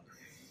lot.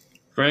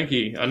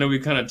 Frankie, I know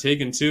we've kind of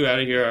taken 2 out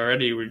of here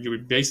already. We're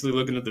basically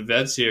looking at the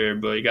vets here,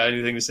 but you got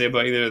anything to say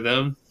about either of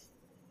them?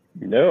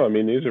 No, I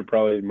mean, these are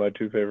probably my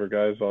 2 favorite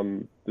guys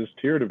on this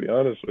tier, to be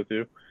honest with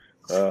you.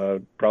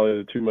 Probably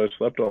the 2 most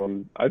slept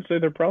on. I'd say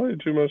they're probably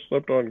the 2 most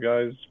slept on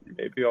guys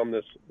maybe on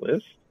this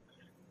list.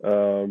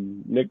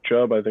 Nick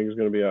Chubb, I think, is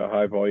going to be a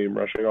high volume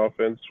rushing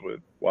offense with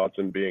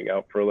Watson being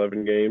out for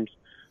 11 games.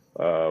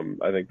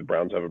 I think the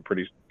Browns have a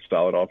pretty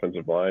solid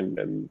offensive line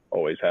and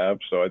always have.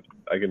 So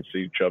I can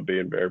see Chubb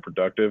being very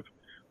productive.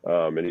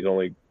 And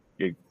I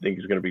think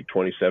he's going to be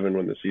 27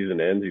 when the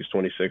season ends. He's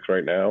 26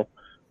 right now.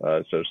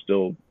 So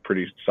still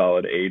pretty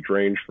solid age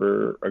range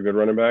for a good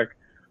running back.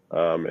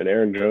 And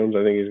Aaron Jones,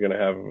 I think he's going to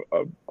have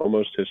a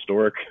almost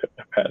historic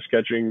pass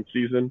catching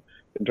season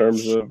in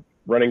terms of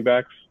running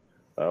backs.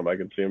 I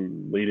can see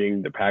him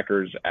leading the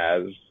Packers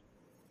as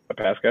a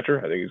pass catcher.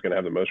 I think he's going to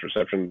have the most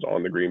receptions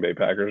on the Green Bay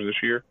Packers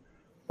this year.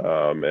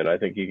 And I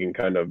think he can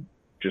kind of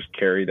just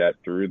carry that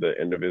through the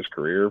end of his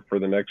career for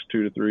the next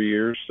 2 to 3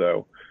 years.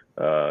 So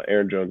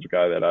Aaron Jones is a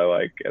guy that I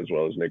like, as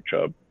well as Nick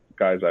Chubb,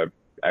 guys I've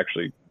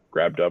actually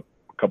grabbed up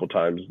a couple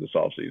times this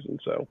offseason.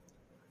 So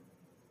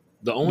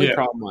the only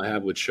problem I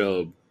have with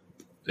Chubb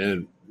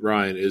and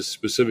Ryan is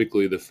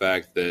specifically the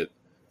fact that,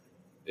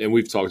 and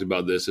we've talked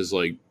about this, is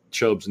like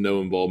Chubb's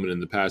no involvement in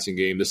the passing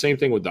game. The same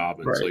thing with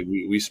Dobbins. Right. Like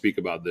we speak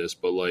about this,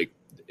 but like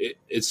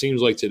it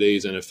seems like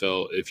today's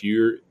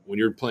NFL, when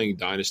you're playing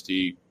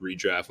Dynasty,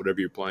 redraft, whatever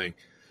you're playing,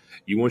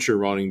 you want your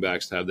running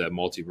backs to have that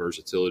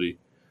multi-versatility.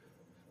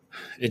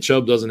 And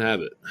Chubb doesn't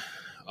have it.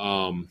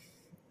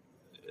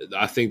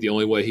 I think the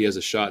only way he has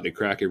a shot to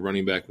crack a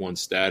running back 1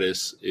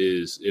 status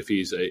is if he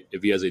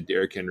has a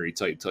Derrick Henry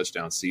type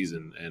touchdown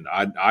season, and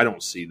I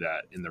don't see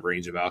that in the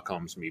range of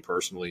outcomes, me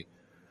personally.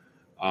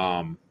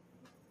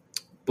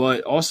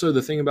 But also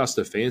the thing about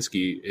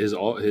Stefanski is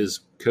his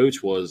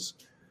coach was,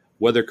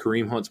 whether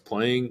Kareem Hunt's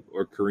playing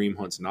or Kareem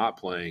Hunt's not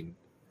playing,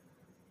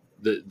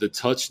 the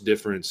touch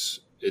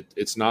difference,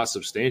 it's not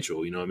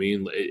substantial. You know what I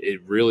mean?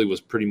 It really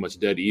was pretty much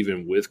dead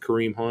even with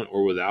Kareem Hunt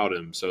or without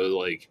him. So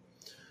like,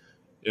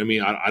 I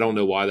mean, I don't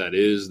know why that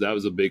is. That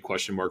was a big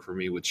question mark for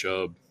me with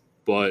Chubb.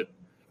 But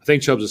I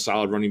think Chubb's a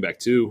solid running back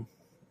too.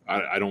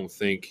 I don't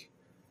think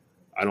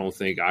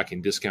I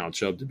can discount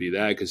Chubb to be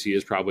that, because he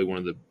is probably one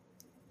of the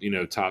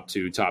top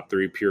 2, top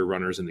 3 pure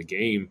runners in the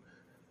game.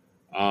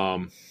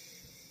 Top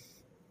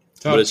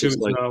 2 is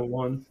not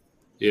 1.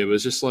 Yeah, but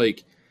it's just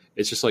like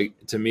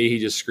to me, he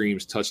just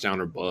screams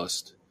touchdown or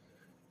bust.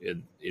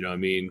 And you know what I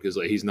mean? Because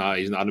like he's not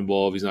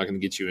involved. He's not going to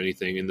get you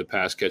anything in the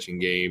pass catching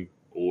game.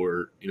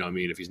 Or, you know what I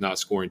mean, if he's not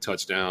scoring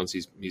touchdowns,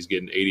 he's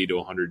getting 80 to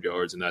 100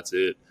 yards, and that's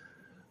it.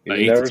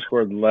 He's never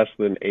scored less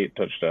than 8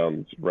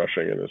 touchdowns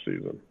rushing in a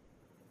season.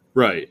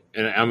 Right.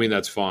 And I mean,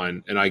 that's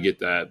fine, and I get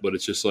that. But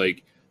it's just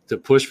like, to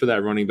push for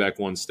that running back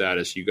 1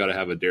 status, you got to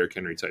have a Derrick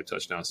Henry type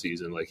touchdown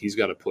season. Like, he's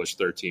got to push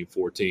 13,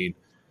 14.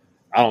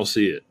 I don't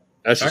see it.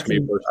 That's just me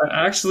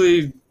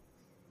personally.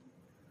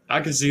 I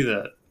can see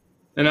that.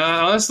 And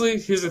honestly,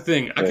 here's the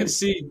thing: I could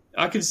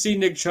see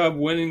Nick Chubb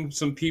winning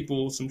some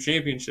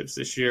championships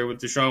this year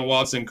with Deshaun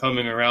Watson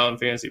coming around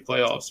fantasy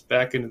playoffs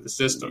back into the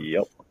system.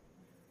 Yep.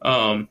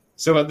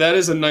 So that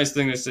is a nice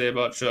thing to say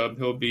about Chubb.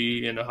 He'll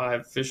be in a high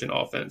efficient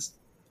offense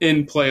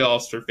in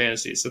playoffs for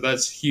fantasy, so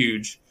that's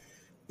huge.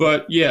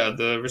 But yeah,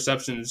 the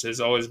receptions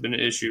has always been an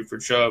issue for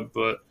Chubb.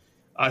 But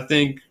I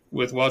think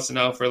with Watson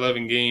out for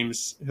 11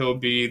 games, he'll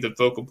be the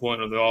focal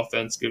point of the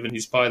offense, given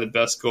he's probably the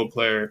best skill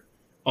player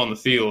on the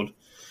field.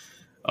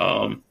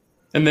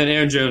 And then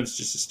Aaron Jones,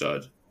 just a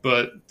stud.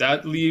 But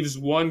that leaves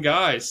one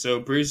guy.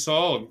 So Brees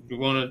Hall, you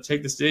want to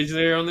take the stage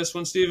there on this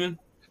one, Steven?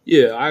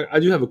 Yeah, I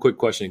do have a quick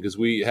question because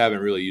we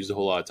haven't really used a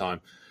whole lot of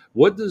time.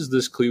 What does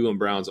this Cleveland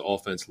Browns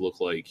offense look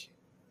like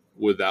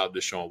without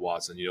Deshaun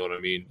Watson? You know what I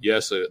mean?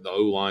 Yes, the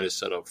O line is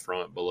set up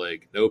front, but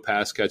like no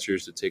pass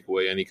catchers to take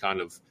away any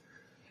kind of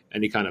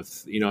any kind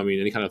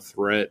of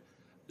threat.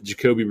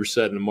 Jacoby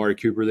Brissett and Amari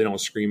Cooper, they don't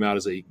scream out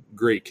as a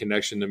great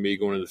connection to me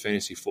going into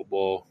fantasy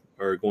football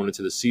or going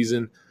into the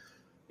season.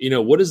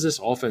 What does this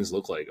offense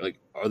look like? Like,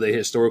 are they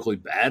historically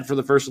bad for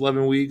the first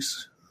 11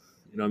 weeks?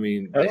 I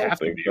mean, I they don't have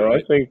think to be. so.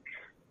 Right?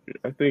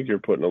 I think you're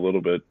putting a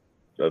little bit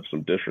of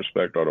some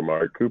disrespect on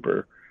Amari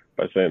Cooper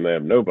by saying they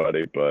have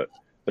nobody, but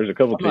there's a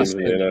couple teams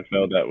in the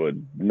NFL that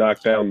would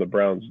knock down the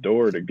Browns'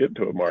 door to get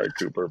to Amari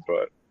Cooper.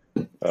 But,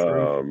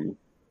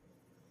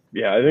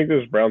 I think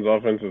this Browns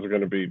offense is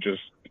going to be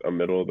just a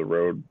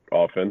middle-of-the-road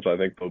offense. I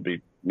think they'll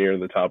be near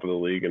the top of the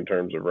league in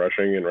terms of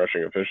rushing and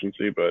rushing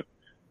efficiency, but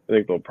I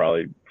think they'll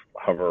probably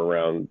hover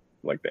around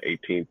like the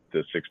 18th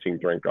to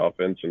 16th ranked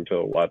offense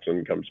until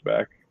Watson comes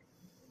back.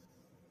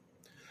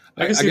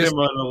 I can see them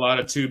running a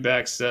lot of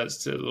two-back sets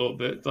to a little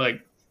bit,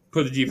 like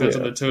put the defense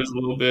on their toes a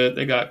little bit.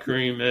 They got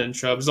Kareem and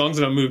Chubb, as long as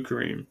they don't move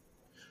Kareem.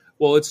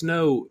 Well, it's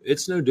no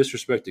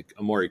disrespect to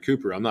Amari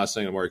Cooper. I'm not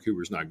saying Amari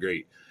Cooper is not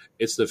great.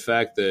 It's the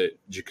fact that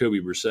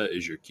Jacoby Brissett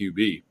is your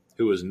QB,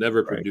 who has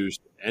never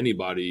produced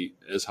anybody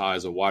as high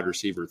as a wide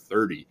receiver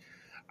 30.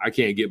 I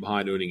can't get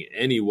behind owning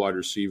any wide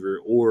receiver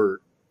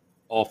or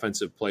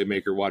offensive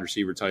playmaker, wide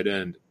receiver, tight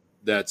end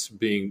that's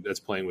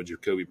playing with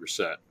Jacoby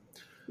Brissett.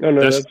 No,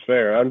 that's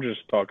fair. I'm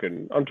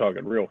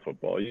talking real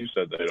football. You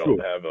said they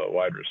don't have a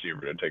wide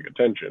receiver to take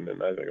attention,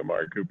 and I think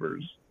Amari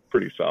Cooper's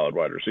pretty solid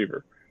wide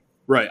receiver.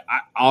 Right.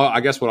 I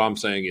guess what I'm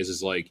saying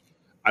is like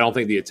I don't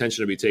think the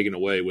attention to be taken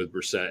away with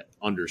Brissett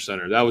under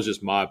center. That was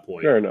just my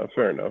point. Fair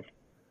enough.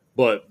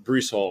 But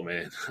Brees Hall,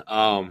 man,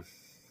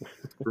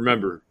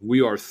 remember,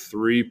 we are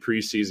 3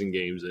 preseason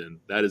games in.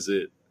 That is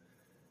it.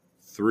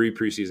 3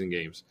 preseason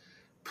games.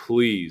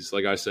 Please,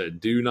 like I said,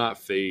 do not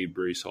fade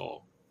Brees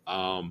Hall.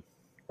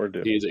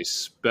 He is a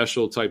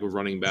special type of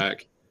running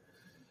back.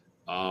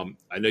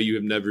 I know you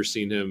have never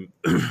seen him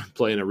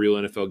play in a real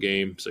NFL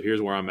game, so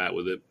here's where I'm at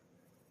with it.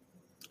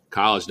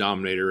 College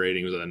dominator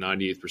rating was at the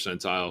 98th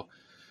percentile.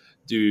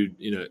 Dude,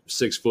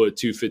 6 foot,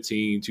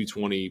 215,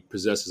 220,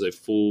 possesses a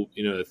full,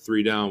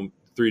 three down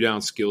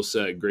skill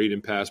set, great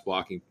in pass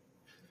blocking.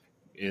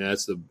 And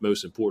that's the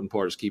most important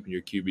part, is keeping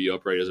your QB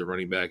upright as a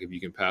running back if you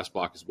can pass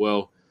block as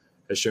well.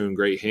 Has shown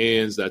great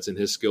hands. That's in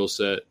his skill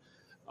set.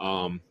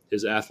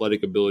 His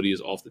athletic ability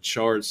is off the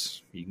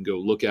charts. You can go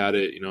look at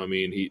it.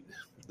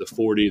 The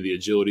 40, the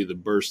agility, the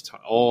burst,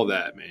 all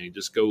that, man.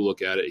 Just go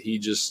look at it.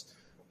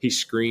 He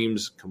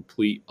screams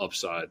complete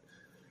upside.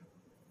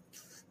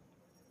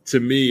 To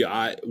me,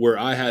 where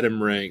I had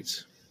him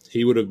ranked,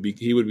 he would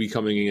be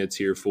coming in at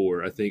tier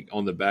 4. I think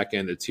on the back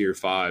end of tier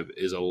 5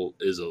 is a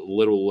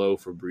little low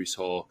for Brees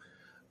Hall.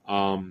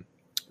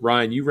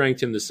 Ryan, you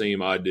ranked him the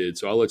same I did,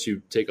 so I'll let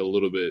you take a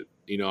little bit.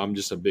 I'm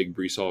just a big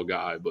Brees Hall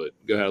guy, but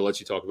go ahead. I'll let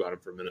you talk about him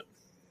for a minute.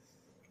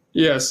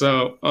 Yeah,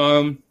 so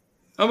I'm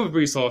a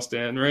Brees Hall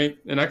stan, right?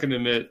 And I can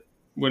admit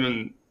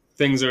when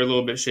things are a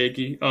little bit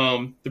shaky,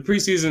 the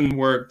preseason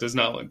work does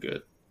not look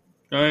good.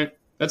 All right?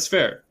 That's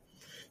fair.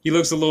 He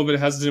looks a little bit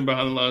hesitant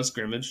behind the line of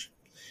scrimmage.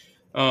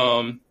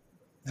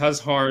 Has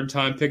a hard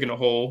time picking a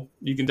hole.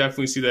 You can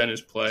definitely see that in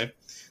his play.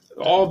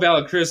 All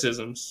valid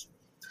criticisms.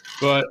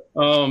 But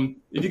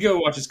if you go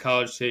watch his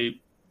college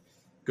tape,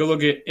 go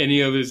look at any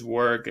of his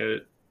work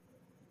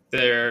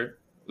there.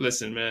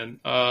 Listen, man,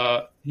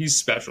 he's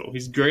special.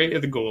 He's great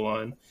at the goal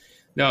line.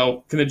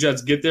 Now, can the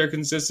Jets get there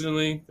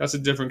consistently? That's a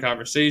different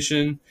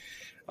conversation.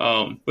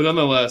 But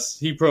nonetheless,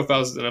 he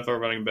profiles as an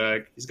NFL running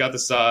back. He's got the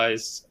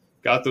size,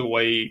 got the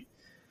weight.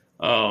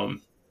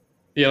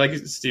 Like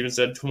Steven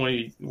said,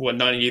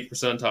 98th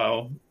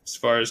percentile as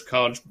far as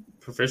college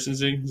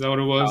proficiency. Is that what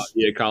it was?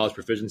 College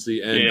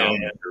proficiency and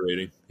dominator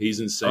rating. He's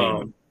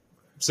insane.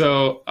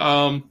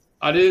 I'm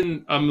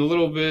a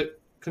little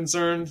bit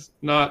concerned,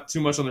 not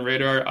too much on the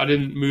radar. I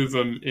didn't move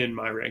him in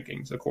my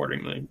rankings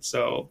accordingly.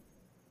 So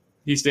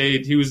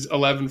he was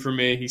 11 for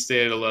me. He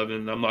stayed at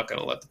 11. I'm not going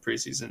to let the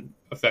preseason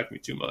affect me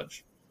too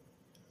much.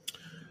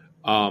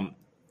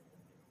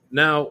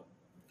 Now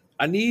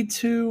I need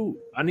to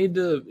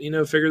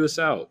figure this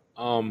out.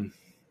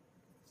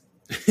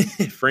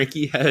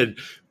 Frankie had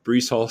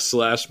Brees Hall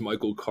 /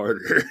 Michael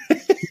Carter.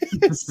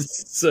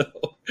 So,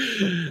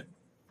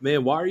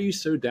 man, why are you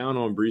so down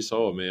on Brees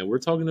Hall, man? We're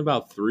talking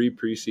about 3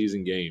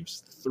 preseason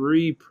games.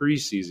 3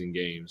 preseason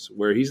games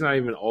where he's not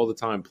even all the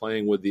time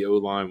playing with the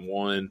O-line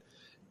 1,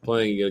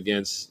 playing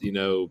against,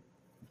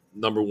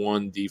 number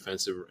 1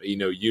 defensive,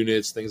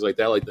 units, things like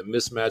that. Like, the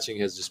mismatching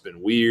has just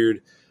been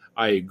weird.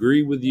 I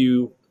agree with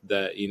you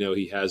that,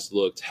 he has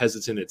looked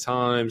hesitant at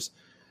times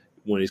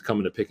when he's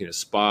coming to picking his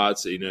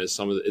spots.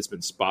 It's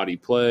been spotty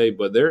play,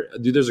 but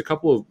there's a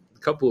couple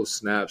of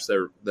snaps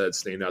that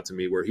stand out to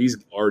me where he's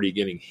already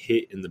getting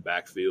hit in the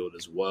backfield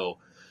as well.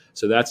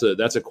 So that's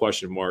a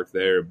question mark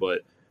there.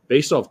 But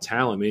based off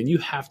talent, man, you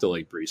have to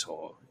like Brees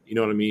Hall. You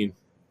know what I mean?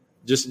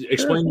 Just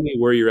explain Sure. to me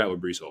where you're at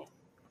with Brees Hall.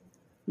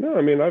 No,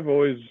 I mean, I've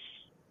always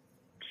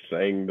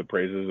sang the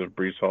praises of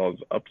Brees Hall's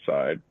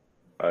upside.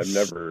 I've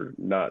never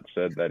not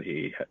said that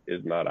he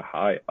is not a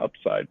high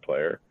upside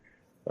player.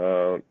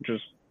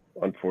 Just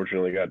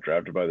unfortunately got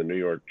drafted by the New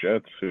York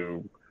Jets,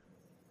 who,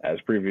 as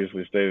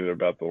previously stated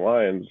about the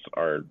Lions,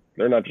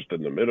 they're not just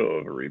in the middle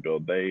of a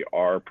rebuild, they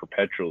are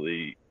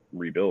perpetually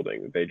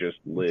rebuilding. They just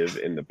live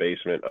in the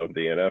basement of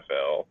the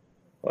NFL.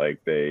 Like,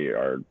 they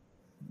are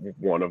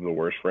one of the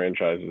worst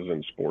franchises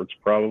in sports,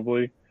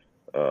 probably.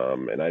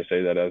 And I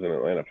say that as an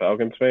Atlanta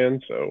Falcons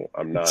fan, so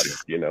I'm not,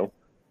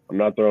 I'm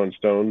not throwing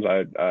stones.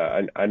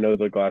 I know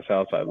the glass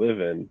house I live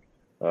in,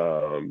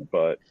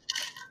 but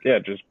yeah,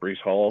 just Brees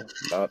Hall,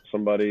 not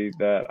somebody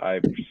that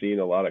I've seen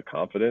a lot of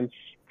confidence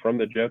from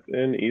the Jets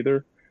in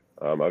either.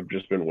 I've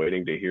just been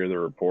waiting to hear the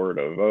report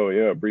of, oh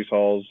yeah, Brees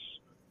Hall's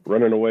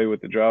running away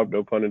with the job,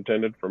 no pun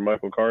intended, from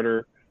Michael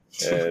Carter.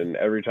 And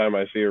every time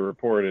I see a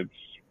report, it's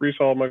Brees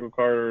Hall, Michael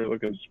Carter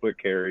looking to split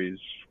carries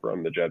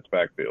from the Jets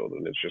backfield.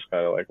 And it's just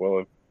kind of like, well,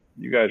 if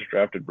you guys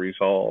drafted Brees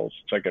Hall's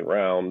second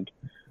round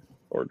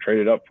or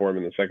traded up for him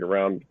in the second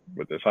round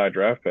with this high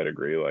draft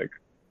pedigree, like,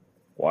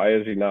 why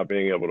is he not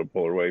being able to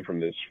pull away from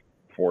this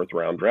fourth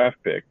round draft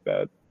pick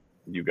that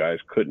you guys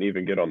couldn't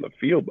even get on the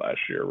field last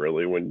year,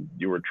 really, when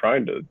you were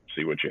trying to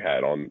see what you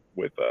had on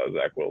with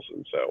Zach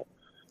Wilson? So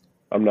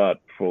I'm not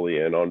fully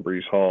in on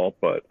Brees Hall,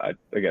 but I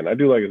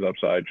do like his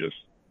upside. Just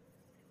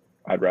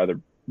I'd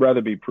rather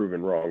be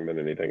proven wrong than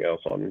anything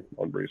else on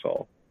Brees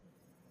Hall.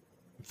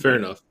 Fair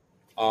enough.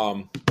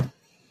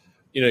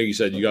 You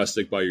said you got to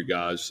stick by your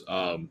guys.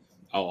 I'll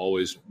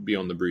always be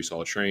on the Brees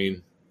Hall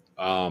train.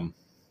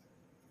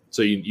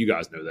 So you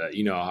guys know that.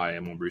 You know how high I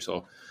am on Brees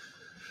Hall.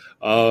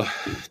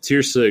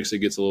 Tier 6, it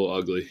gets a little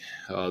ugly.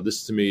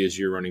 This to me is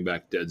your running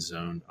back dead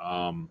zone.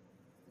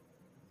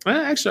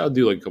 Actually, I'll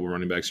do like a couple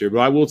running backs here, but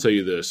I will tell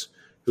you this.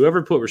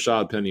 Whoever put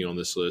Rashad Penny on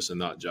this list and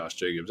not Josh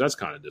Jacobs, that's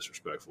kind of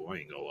disrespectful. I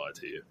ain't going to lie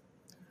to you.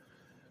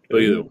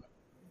 But either way.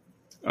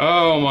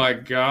 Oh, my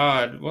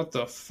God. What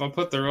the I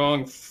put the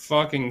wrong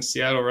fucking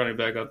Seattle running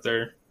back up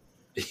there.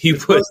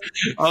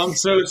 I'm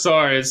so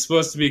sorry. It's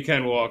supposed to be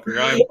Ken Walker.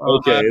 I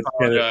apologize.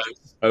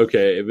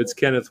 If it's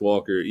Kenneth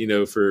Walker,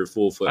 for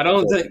full flip. I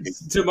don't think,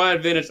 to my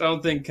advantage, I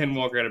don't think Ken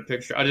Walker had a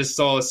picture. I just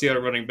saw a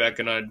Seattle running back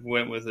and I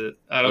went with it.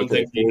 I don't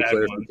think he full had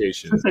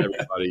clarification,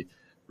 everybody.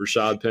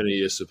 Rashad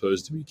Penny is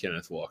supposed to be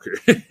Kenneth Walker.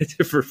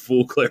 For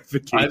full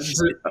clarification.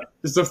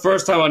 It's the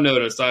first time I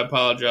noticed. I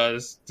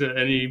apologize to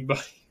anybody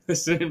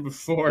listening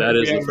before. That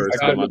is the first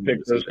time I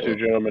picked those two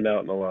gentlemen out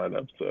in the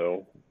lineup,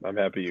 so I'm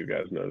happy you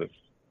guys noticed.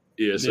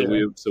 Yeah,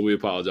 we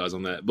apologize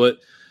on that. But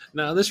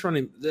now this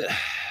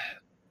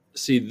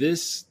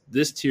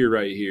tier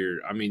right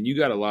here, I mean, you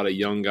got a lot of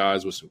young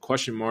guys with some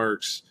question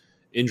marks,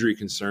 injury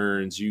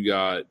concerns. You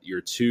got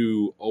your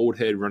two old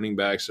head running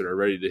backs that are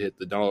ready to hit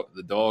the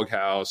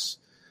doghouse.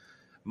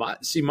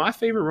 My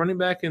favorite running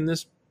back in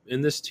this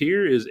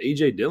tier is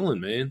AJ Dillon,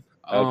 man.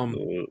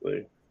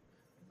 Absolutely.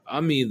 I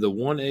mean, the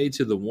 1A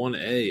to the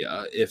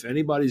 1A. If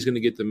anybody's going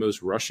to get the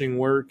most rushing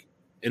work,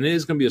 and it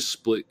is going to be a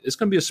split. It's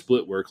going to be a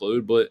split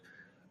workload, but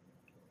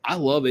I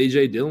love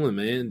AJ Dillon,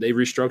 man. They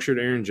restructured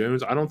Aaron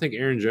Jones. I don't think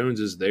Aaron Jones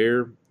is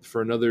there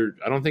for another.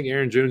 I don't think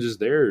Aaron Jones is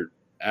there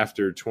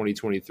after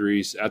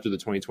 2023. After the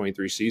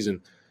 2023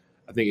 season,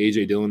 I think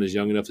AJ Dillon is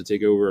young enough to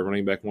take over a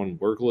running back one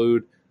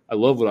workload. I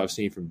love what I've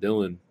seen from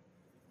Dillon.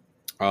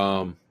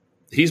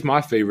 He's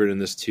my favorite in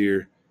this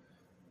tier.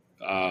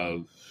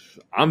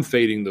 I'm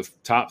fading the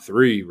top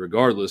 3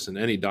 regardless in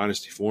any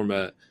dynasty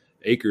format.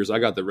 Akers, I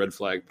got the red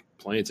flag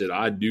planted.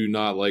 I do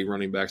not like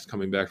running backs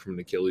coming back from an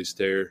Achilles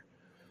tear.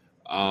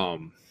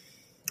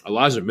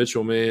 Elijah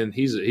Mitchell, man,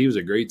 he was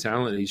a great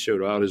talent. He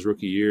showed out his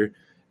rookie year.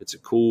 It's a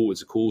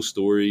cool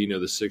story. The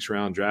 6th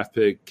round draft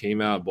pick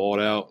came out, balled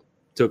out,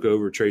 took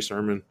over Trey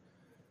Sermon.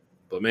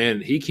 But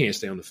man, he can't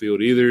stay on the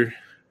field either.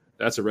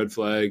 That's a red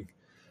flag.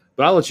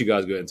 But I'll let you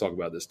guys go ahead and talk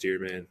about this tier,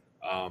 man.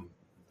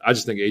 I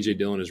just think AJ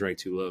Dillon is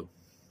ranked too low.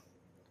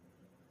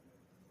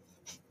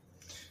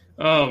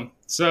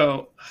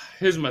 So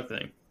here's my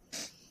thing.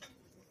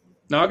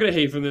 Now, I'm going to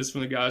hate from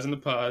the guys in the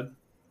pod,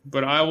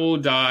 but I will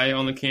die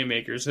on the Cam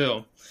Akers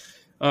hill.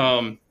 If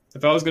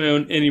I was going to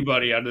own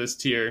anybody out of this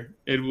tier,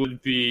 it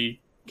would be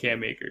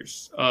Cam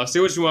Akers. Say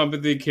what you want,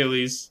 but the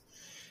Achilles,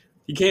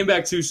 he came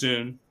back too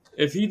soon.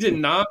 If he did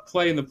not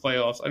play in the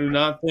playoffs, I do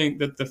not think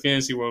that the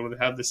fantasy world would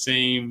have the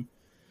same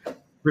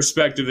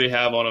perspective they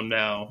have on him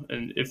now.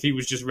 And if he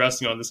was just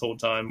resting on this whole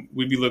time,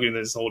 we'd be looking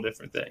at this whole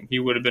different thing. He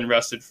would have been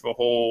rested for a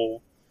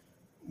whole,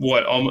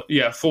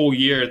 full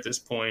year at this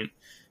point,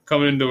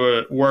 coming into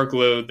a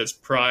workload that's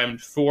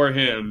primed for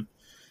him.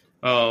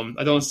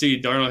 I don't see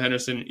Darnell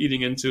Henderson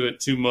eating into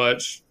it too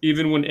much.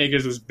 Even when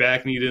Akers was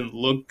back and he didn't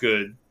look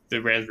good,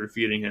 the Rams were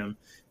feeding him.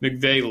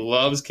 McVay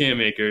loves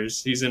Cam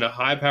Akers. He's in a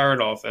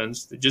high-powered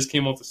offense that just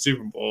came off the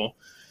Super Bowl.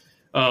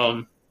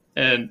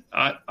 And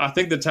I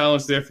think the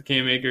talent's there for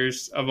Cam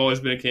Akers. I've always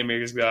been a Cam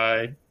Akers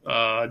guy,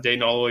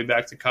 dating all the way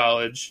back to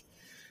college.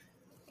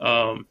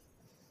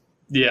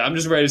 Yeah, I'm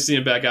just ready to see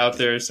him back out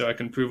there so I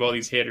can prove all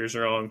these haters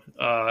wrong.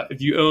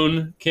 If you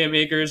own Cam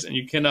Akers and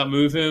you cannot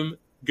move him,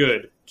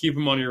 good. Keep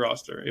him on your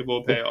roster. It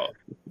will pay off.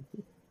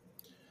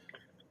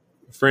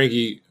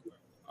 Frankie,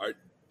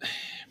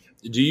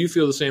 do you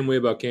feel the same way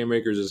about Cam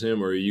Akers as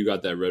him, or you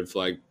got that red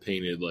flag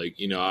painted like,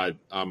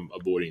 I'm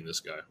avoiding this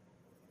guy?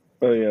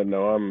 Oh yeah,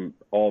 no, I'm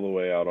all the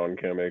way out on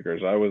Cam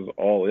Akers. I was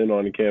all in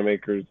on Cam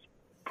Akers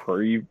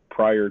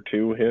prior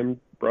to him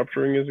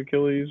rupturing his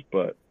Achilles,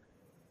 but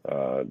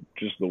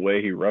just the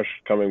way he rushed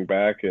coming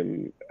back,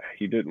 and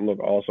he didn't look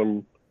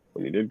awesome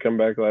when he did come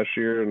back last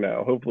year.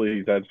 Now, hopefully,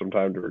 he's had some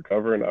time to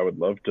recover, and I would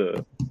love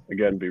to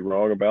again be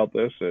wrong about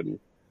this. And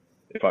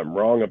if I'm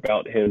wrong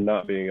about him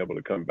not being able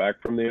to come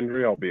back from the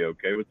injury, I'll be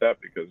okay with that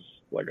because,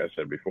 like I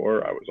said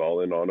before, I was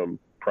all in on him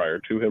prior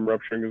to him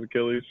rupturing his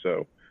Achilles.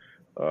 So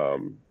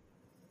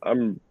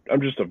I'm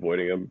just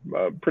avoiding him.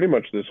 Pretty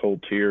much this whole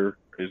tier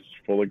is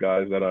full of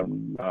guys that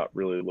I'm not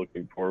really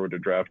looking forward to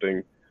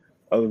drafting,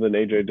 other than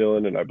AJ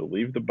Dillon, and I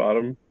believe the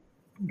bottom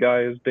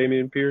guy is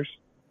Damian Pierce.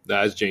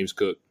 That's James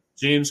Cook.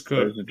 James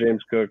Cook. There's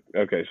James Cook.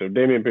 Okay, so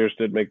Damian Pierce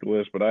did make the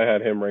list, but I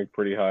had him ranked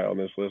pretty high on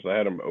this list. I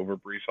had him over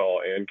Breece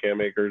Hall and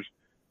Cam Akers.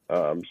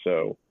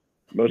 So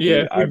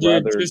mostly I'd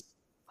rather.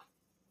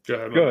 Go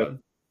ahead. Go ahead.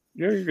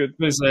 Yeah, you're good.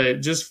 I was gonna say,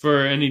 just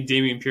for any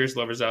Damian Pierce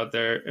lovers out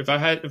there,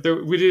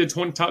 we did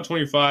a top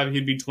 25,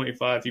 he'd be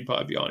 25. He'd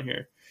probably be on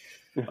here.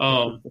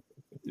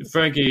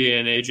 Frankie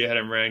and AJ had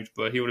him ranked,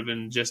 but he would have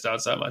been just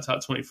outside my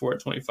top 24 at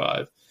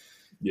 25.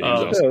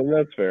 Yeah,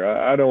 that's fair.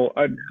 I don't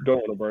want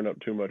to burn up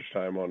too much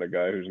time on a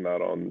guy who's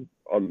not on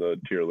the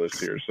tier list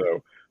here.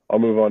 So I'll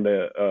move on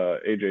to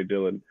AJ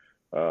Dillon,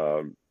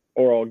 or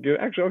I'll give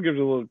a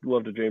little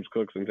love to James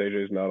Cook since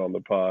AJ's not on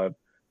the pod.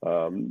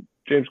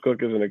 James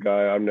Cook isn't a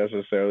guy I'm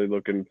necessarily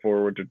looking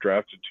forward to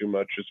drafting too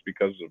much just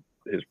because of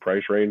his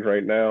price range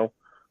right now.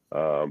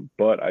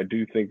 But I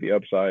do think the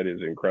upside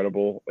is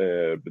incredible.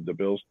 The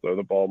Bills throw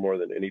the ball more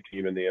than any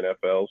team in the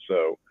NFL.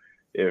 So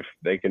if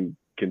they can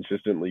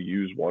consistently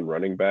use one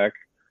running back,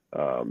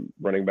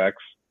 running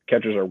backs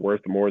catches are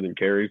worth more than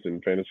carries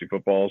in fantasy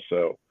football.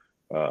 So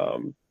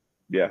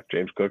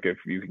James Cook, if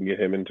you can get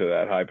him into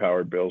that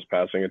high-powered Bills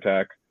passing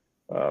attack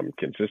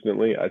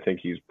consistently, I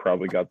think he's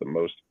probably got the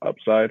most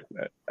upside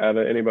out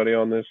of anybody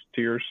on this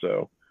tier.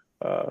 So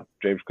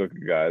James Cook,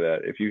 a guy that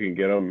if you can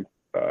get him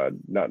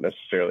not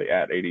necessarily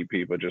at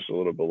ADP, but just a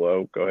little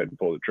below, go ahead and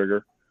pull the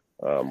trigger.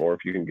 Or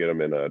if you can get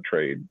him in a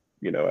trade,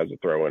 as a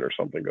throw-in or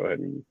something, go ahead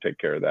and take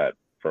care of that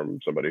from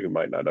somebody who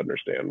might not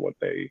understand what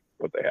they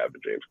have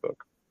in James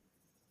Cook.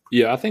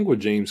 Yeah, I think with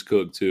James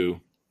Cook too,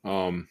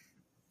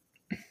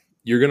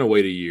 you're going to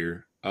wait a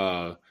year.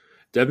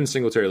 Devin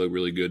Singletary looked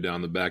really good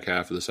down the back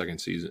half of the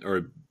second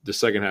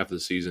half of the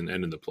season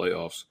and in the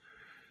playoffs.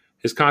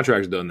 His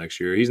contract's done next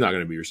year. He's not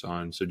going to be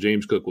resigned. So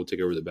James Cook will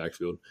take over the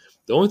backfield.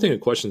 The only thing that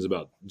questions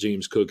about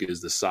James Cook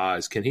is the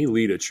size. Can he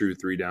lead a true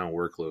 3-down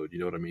workload? You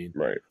know what I mean?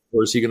 Right.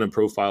 Or is he going to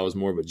profile as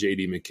more of a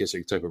J.D.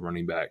 McKissick type of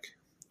running back?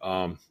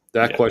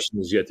 That question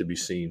is yet to be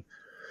seen.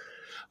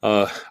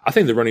 I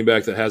think the running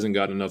back that hasn't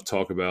gotten enough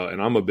talk about,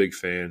 and I'm a big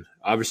fan,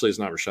 obviously it's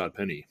not Rashad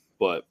Penny,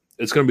 but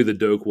it's going to be the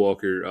Doak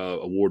Walker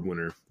award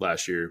winner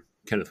last year,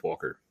 Kenneth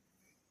Walker.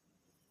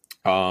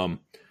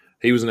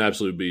 He was an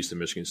absolute beast at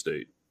Michigan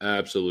State.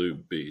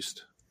 Absolute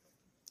beast.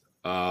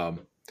 Now,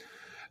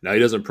 he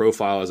doesn't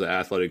profile as an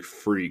athletic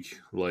freak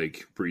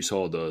like Breece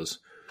Hall does,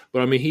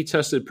 but, he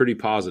tested pretty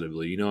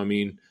positively.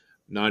 90th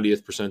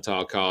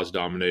percentile college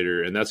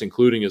dominator, and that's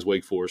including his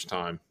Wake Forest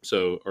time.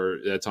 Or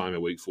that time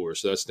at Wake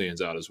Forest. So that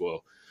stands out as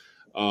well.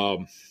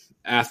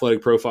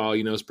 Athletic profile,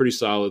 it's pretty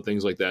solid.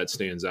 Things like that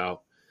stands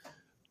out.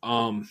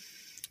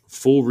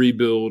 Full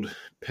rebuild.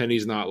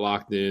 Penny's not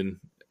locked in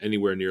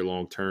anywhere near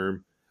long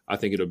term. I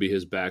think it'll be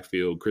his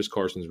backfield. Chris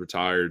Carson's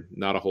retired.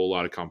 Not a whole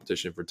lot of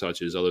competition for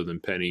touches other than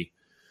Penny.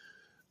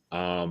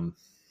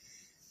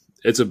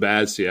 It's a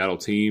bad Seattle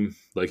team.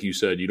 Like you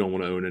said, you don't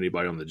want to own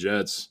anybody on the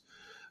Jets.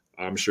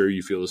 I'm sure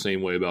you feel the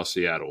same way about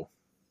Seattle.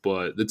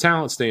 But the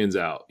talent stands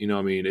out.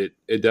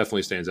 It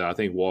definitely stands out. I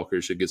think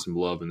Walker should get some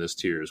love in this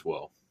tier as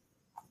well.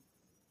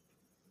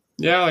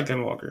 Yeah, I like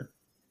Ken Walker.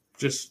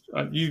 Just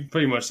you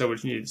pretty much said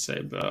what you needed to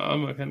say, but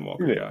I'm a Ken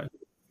Walker guy.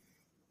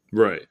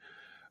 Right.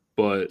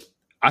 But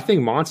I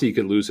think Monty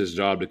could lose his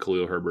job to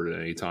Khalil Herbert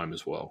at any time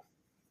as well.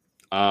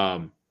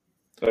 Don't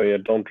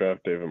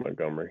draft David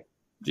Montgomery.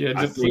 Yeah,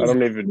 I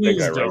don't even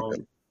think I ranked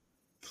him.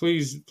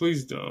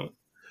 Please don't.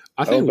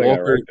 I think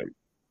Walker.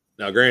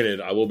 Now, granted,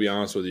 I will be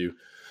honest with you.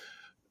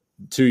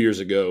 2 years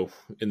ago,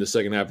 in the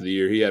second half of the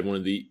year, he had one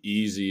of the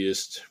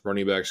easiest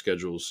running back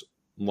schedules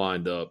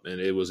lined up, and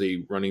it was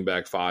a running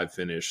back 5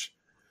 finish.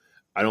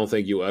 I don't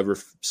think you'll ever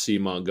see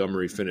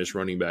Montgomery finish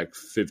running back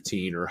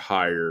 15 or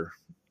higher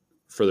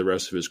for the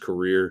rest of his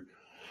career.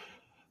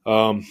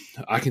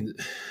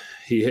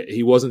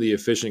 He wasn't the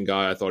efficient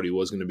guy I thought he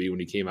was going to be when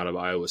he came out of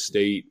Iowa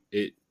State.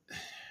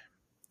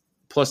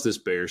 Plus, this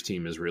Bears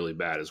team is really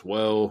bad as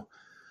well.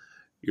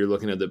 You're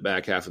looking at the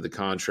back half of the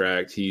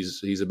contract.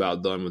 He's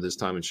about done with his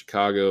time in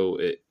Chicago.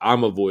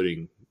 I'm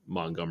avoiding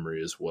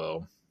Montgomery as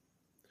well.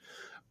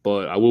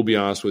 But I will be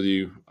honest with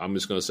you. I'm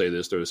just going to say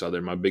this, throw this out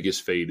there. My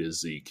biggest fade is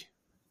Zeke.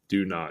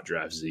 Do not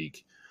draft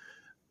Zeke.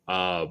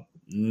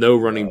 No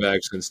running back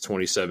since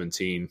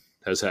 2017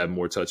 has had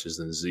more touches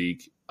than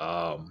Zeke.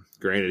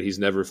 Granted, he's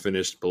never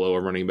finished below a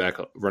running back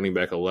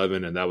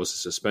 11, and that was a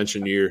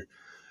suspension year.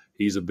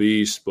 He's a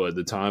beast, but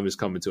the time is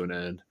coming to an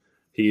end.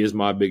 He is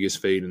my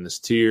biggest fade in this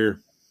tier.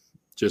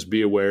 Just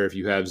be aware if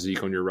you have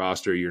Zeke on your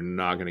roster, you're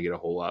not going to get a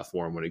whole lot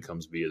for him when it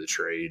comes via the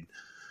trade.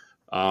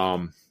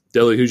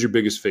 Deli, who's your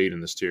biggest fade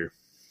in this tier?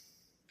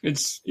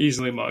 It's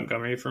easily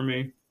Montgomery for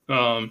me.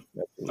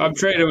 I've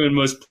traded him in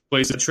most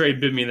places. The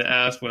trade bit me in the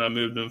ass when I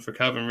moved him for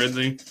Calvin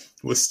Ridley,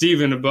 with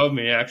Steven above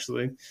me,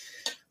 actually.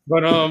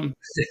 But,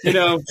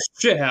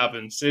 shit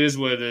happens. It is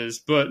what it is.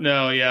 But,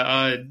 no, yeah,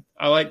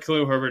 I like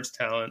Khalil Herbert's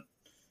talent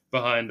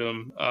behind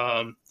him.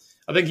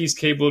 I think he's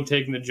capable of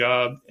taking the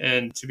job.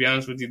 And to be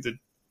honest with you, the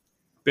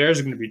Bears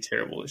are going to be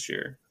terrible this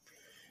year.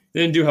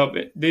 They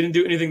didn't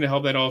do anything to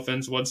help that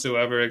offense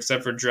whatsoever,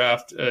 except for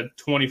draft a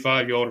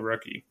 25-year-old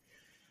rookie.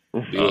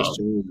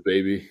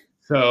 Baby.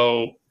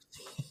 So,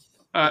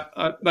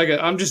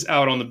 I'm just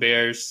out on the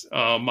Bears.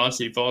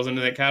 Monty falls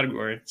into that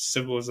category.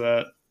 Simple as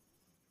that.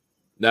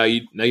 Now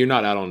you're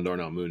not out on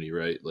Darnell Mooney,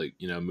 right? Like,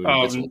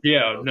 Mooney.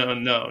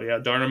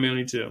 Darnell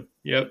Mooney too.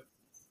 Yep.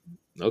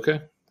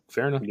 Okay,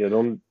 fair enough. Yeah,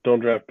 don't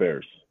draft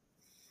Bears.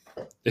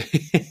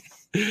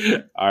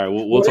 All right,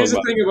 we'll talk Here's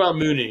about the thing about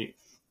Mooney.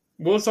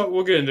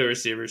 We'll get into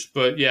receivers,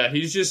 but yeah,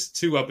 he's just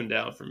too up and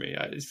down for me.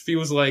 It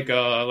feels like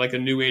a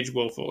new age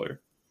Will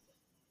Fuller,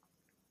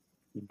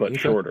 but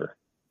shorter.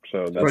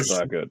 So that's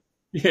not good.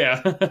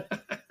 Yeah.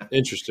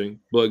 Interesting.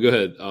 But go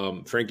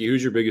ahead, Frankie.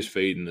 Who's your biggest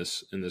fade in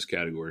this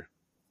category?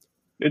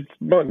 It's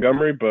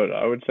Montgomery, but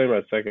I would say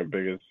my second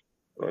biggest.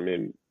 I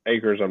mean,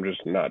 Akers, I'm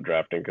just not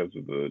drafting because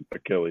of the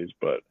Achilles,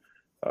 but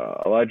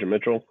Elijah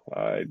Mitchell,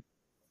 I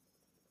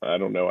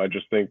don't know. I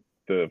just think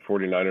the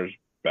 49ers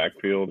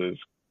backfield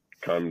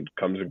comes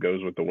and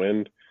goes with the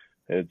wind.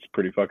 It's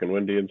pretty fucking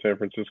windy in San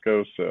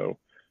Francisco, so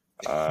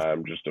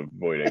I'm just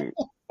avoiding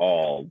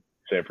all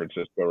San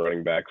Francisco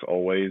running backs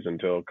always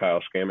until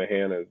Kyle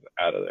Shanahan is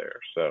out of there.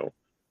 So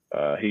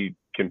he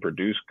can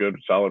produce good,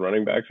 solid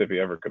running backs if he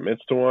ever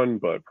commits to one,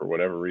 but for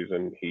whatever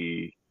reason,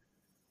 he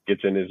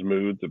gets in his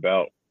moods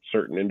about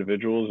certain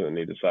individuals and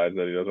he decides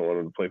that he doesn't want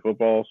them to play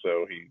football,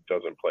 so he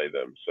doesn't play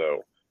them.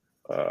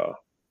 So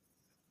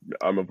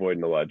I'm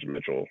avoiding Elijah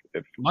Mitchell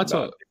if not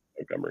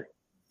Montgomery.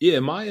 Yeah,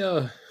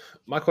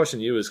 my question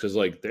to you is because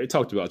they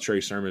talked about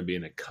Trey Sermon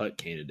being a cut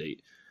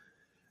candidate.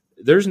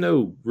 There's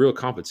no real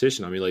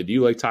competition. I mean, do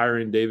you like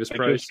Tyrion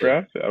Davis-Price? I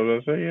was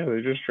gonna say, yeah,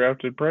 they just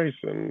drafted Price,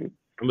 and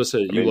I'm gonna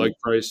say like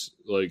Price,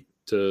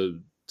 to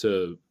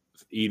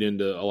eat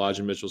into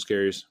Elijah Mitchell's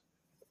carries.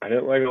 I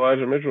didn't like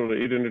Elijah Mitchell to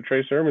eat into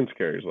Trey Sermon's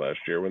carries last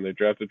year when they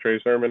drafted Trey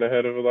Sermon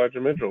ahead of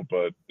Elijah Mitchell,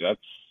 but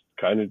that's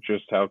kind of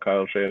just how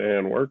Kyle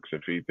Shanahan works.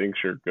 If he thinks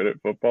you're good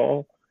at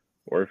football,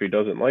 or if he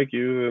doesn't like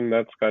you, then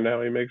that's kind of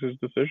how he makes his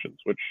decisions,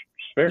 which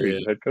is fair. Yeah.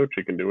 He's a head coach.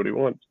 He can do what he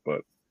wants,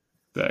 but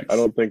Thanks. I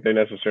don't think they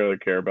necessarily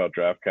care about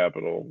draft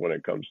capital when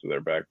it comes to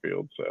their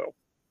backfield. So,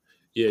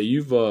 yeah,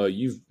 you've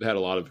had a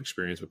lot of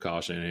experience with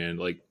Kyle Shanahan.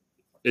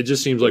 It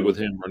just seems like with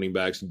him, running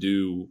backs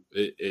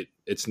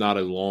it's not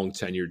a long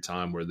tenured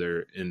time where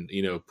they're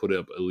put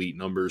up elite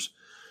numbers.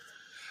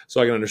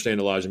 So I can understand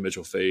Elijah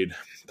Mitchell fade.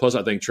 Plus,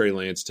 I think Trey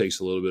Lance takes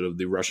a little bit of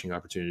the rushing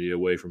opportunity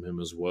away from him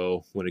as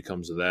well when it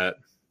comes to that.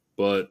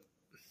 But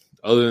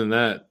other than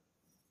that,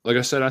 like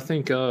I said, I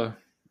think I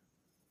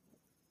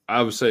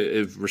would say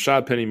if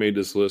Rashad Penny made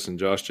this list and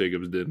Josh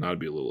Jacobs didn't, I'd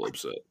be a little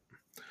upset.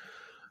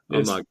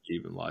 I'm not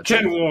even lying.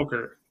 Ken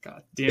Walker.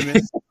 God damn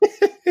it.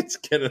 It's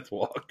Kenneth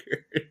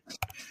Walker.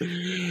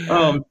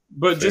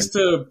 But just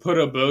to put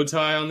a bow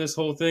tie on this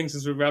whole thing,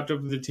 since we wrapped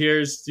up with the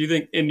tiers, do you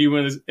think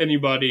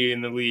anybody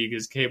in the league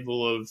is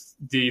capable of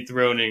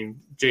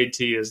dethroning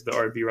JT as the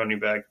RB running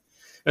back,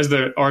 as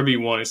the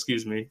RB1,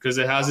 excuse me, because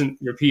it hasn't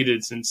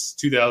repeated since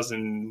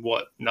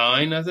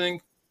 2009, I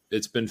think?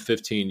 It's been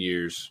 15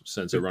 years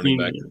since a running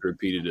back has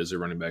repeated as a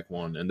running back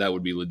one, and that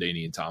would be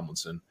LaDainian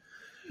Tomlinson.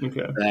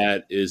 Okay.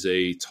 That is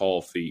a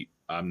tall feat.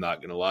 I'm not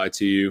going to lie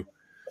to you.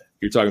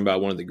 You're talking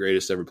about one of the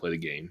greatest to ever play the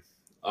game.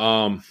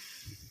 I'll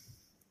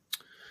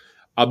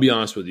be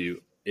honest with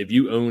you. If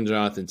you own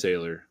Jonathan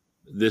Taylor,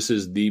 this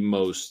is the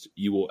most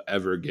you will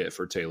ever get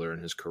for Taylor in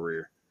his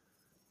career.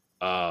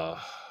 I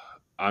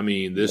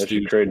mean, this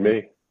dude trade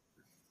me.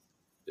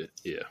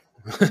 Yeah.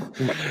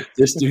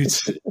 this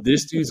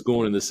dude's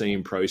going in the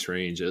same price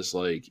range as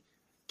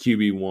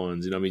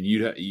QB1s. I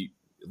mean,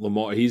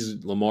 Lamar.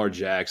 He's Lamar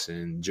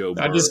Jackson, Joe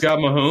Burrow. I just got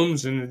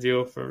Mahomes in the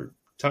deal for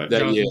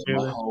Jonathan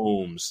Taylor.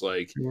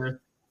 Mahomes.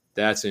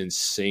 That's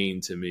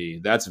insane to me.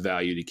 That's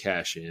value to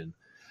cash in.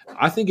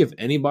 I think if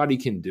anybody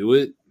can do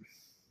it,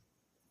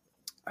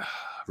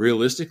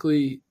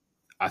 realistically,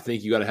 I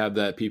think you got to have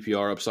that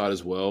PPR upside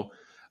as well.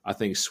 I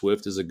think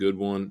Swift is a good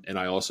one, and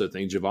I also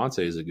think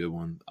Javonte is a good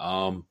one.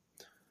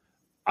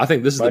 I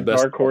think this is the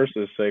best. Dark horse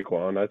is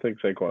Saquon. I think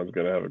Saquon's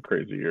going to have a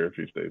crazy year if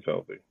he stays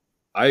healthy.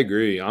 I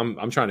agree.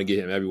 I'm trying to get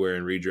him everywhere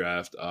in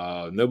redraft.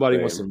 Nobody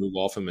wants to move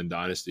off him in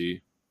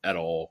Dynasty. at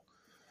all.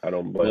 I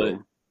don't blame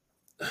him.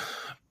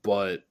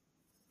 But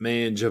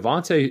man,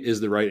 Javonte is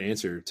the right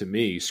answer to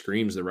me.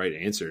 Screams the right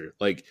answer.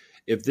 Like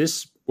if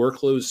this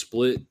workload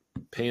split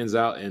pans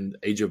out in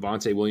a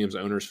Javonte Williams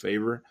owner's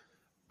favor,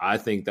 I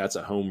think that's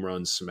a home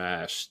run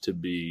smash to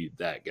be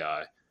that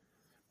guy.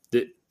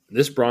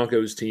 This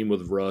Broncos team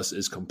with Russ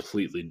is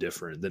completely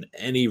different than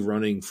any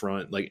running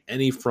front. Like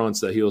any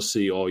fronts that he'll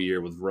see all year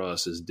with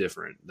Russ is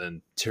different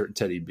than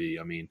Teddy B.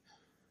 I mean,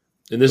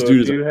 and this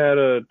dude if you had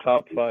a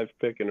top 5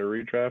 pick in a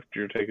redraft,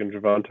 you're taking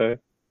Javonte?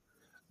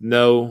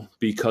 No,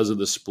 because of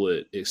the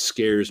split. It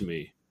scares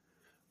me.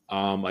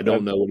 I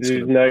don't know what it's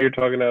going to be. Now you're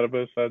talking out of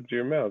both sides of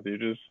your mouth. You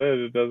just said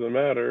it doesn't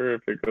matter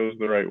if it goes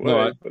the right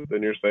way, but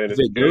then you're saying if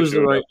it goes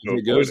the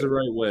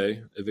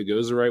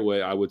right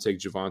way, I would take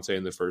Javonte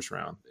in the first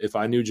round. If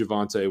I knew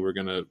Javonte were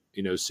going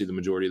to, see the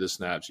majority of the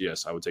snaps,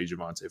 yes, I would take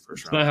Javonte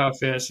first round. That's not how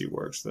fantasy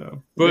works,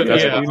 though. But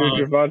if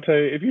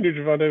you knew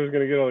Javonte was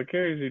going to get all the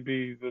carries, he'd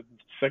be the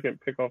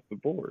second pick off the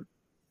board.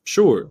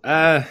 Sure.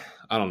 I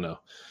don't know.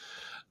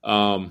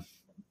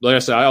 Like I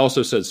said, I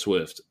also said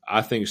Swift.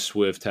 I think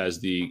Swift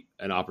has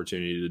an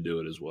opportunity to do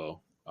it as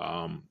well.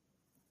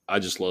 I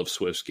just love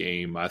Swift's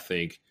game. I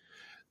think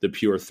the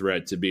pure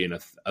threat to being a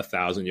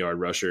 1,000-yard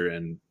rusher,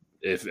 and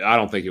I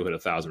don't think he'll hit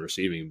 1,000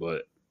 receiving,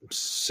 but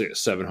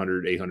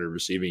 700, 800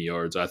 receiving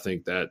yards, I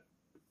think that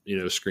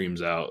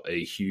screams out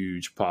a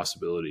huge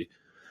possibility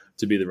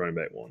to be the running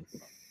back one.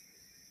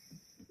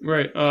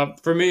 Right.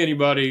 For me,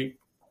 anybody,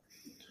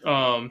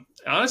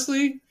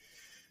 honestly,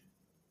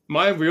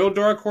 my real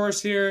dark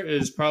horse here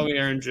is probably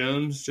Aaron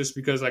Jones, just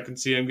because I can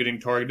see him getting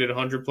targeted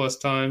 100-plus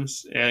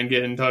times and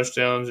getting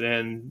touchdowns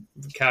and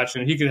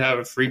catching. He could have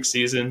a freak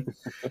season.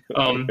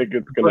 But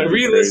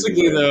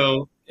realistically,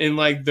 though, in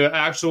like the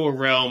actual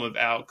realm of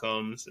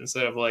outcomes,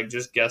 instead of like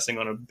just guessing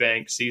on a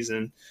bank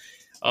season,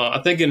 I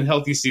think in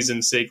healthy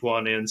seasons,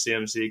 Saquon and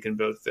CMC can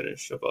both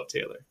finish above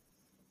Taylor.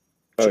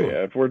 Oh, sure.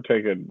 Yeah. If we're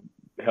taking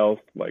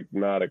health, like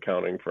not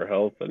accounting for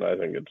health, then I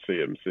think it's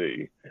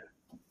CMC.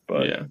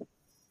 But yeah.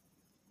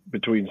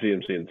 Between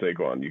CMC and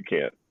Saquon, you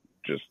can't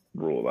just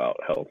rule out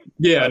health.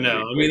 Yeah, no.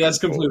 I mean, that's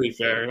completely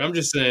fair. I'm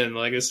just saying,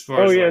 like, as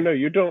far as... no,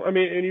 you don't... I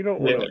mean, and you don't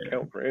want to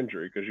account for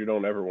injury because you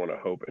don't ever want to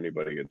hope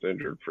anybody gets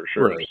injured for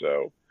sure. Right.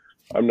 So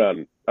I'm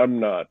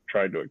not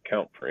trying to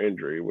account for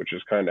injury, which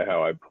is kind of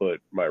how I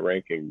put my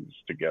rankings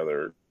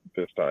together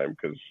this time,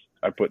 because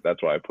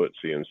that's why I put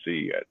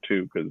CMC at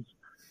 2, because,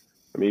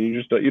 I mean,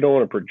 you don't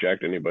want to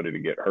project anybody to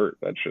get hurt.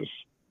 That's just...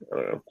 I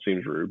don't know.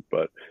 Seems rude,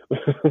 but at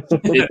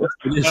the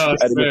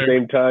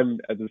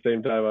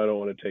same time, I don't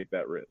want to take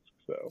that risk.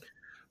 So,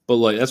 but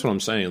like that's what I'm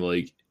saying.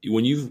 Like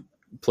when you've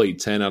played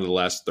 10 out of the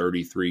last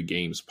 33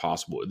 games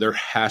possible, there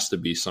has to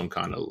be some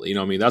kind of,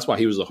 I mean, that's why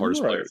he was the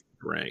hardest player to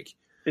rank.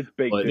 It's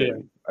baked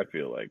in. I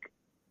feel like.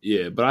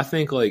 Yeah, but I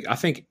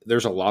think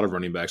there's a lot of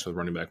running backs with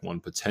running back one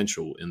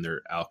potential in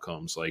their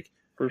outcomes. Like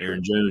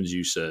Aaron Jones,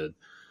 you said.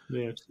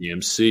 Yeah.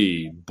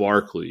 CMC,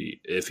 Barkley,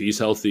 if he's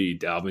healthy,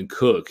 Dalvin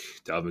Cook.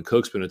 Dalvin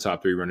Cook's been a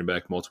top 3 running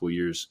back multiple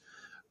years.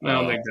 I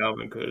don't think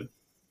Dalvin could.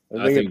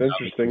 I think it's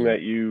interesting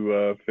that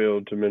you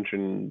failed to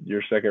mention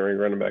your second-ranked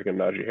running back in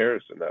Najee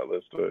Harris in that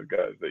list of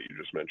guys that you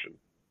just mentioned.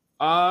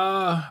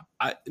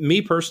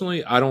 Me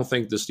personally, I don't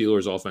think the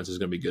Steelers' offense is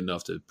going to be good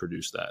enough to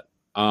produce that.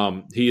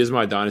 He is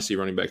my dynasty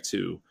running back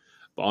too.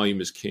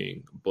 Volume is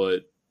king,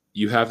 but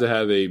you have to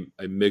have a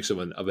mix of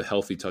a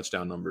healthy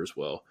touchdown number as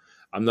well.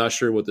 I'm not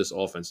sure what this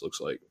offense looks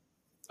like.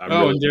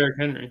 And Derrick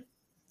Henry.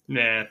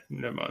 Nah,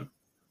 never mind.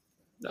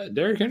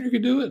 Derrick Henry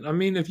could do it. I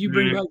mean, if you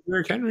bring back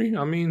Derrick Henry,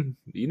 I mean,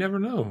 you never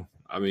know.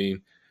 I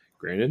mean,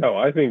 granted. No,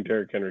 I think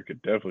Derrick Henry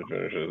could definitely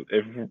finish it.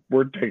 If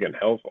we're taking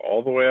health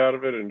all the way out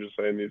of it and just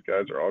saying these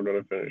guys are all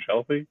going to finish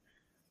healthy,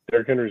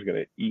 Derrick Henry's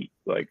going to eat.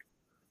 Like,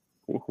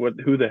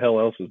 who the hell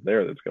else is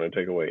there that's going to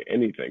take away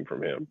anything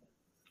from him?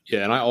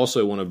 Yeah, and I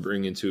also want to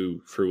bring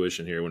into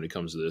fruition here when it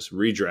comes to this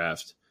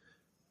redraft.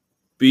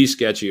 Be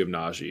sketchy of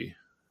Najee.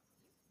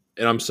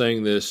 And I'm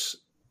saying this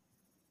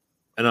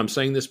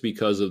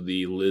because of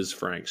the Liz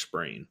Frank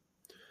sprain.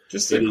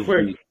 Just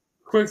a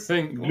quick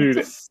thing. Dude,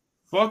 what the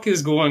fuck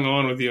is going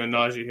on with you and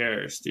Najee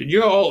Harris, dude?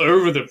 You're all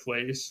over the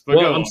place. But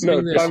time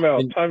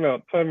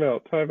out.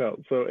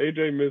 So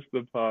AJ missed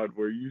the pod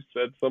where you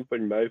said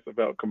something nice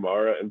about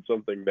Kamara and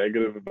something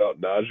negative about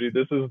Najee.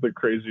 This is the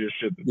craziest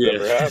shit that's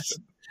ever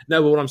happened.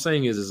 No, but what I'm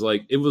saying is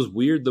like it was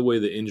weird the way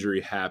the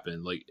injury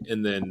happened, like,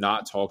 and then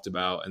not talked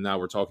about, and now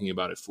we're talking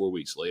about it 4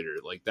 weeks later.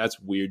 Like that's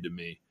weird to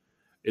me.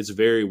 It's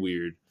very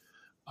weird.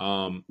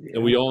 And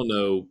we all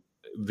know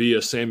via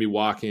Sammy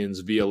Watkins,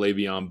 via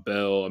Le'Veon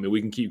Bell. I mean,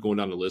 we can keep going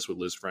down the list with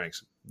Liz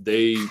Franks.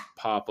 They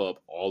pop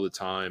up all the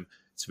time.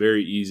 It's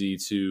very easy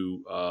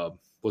to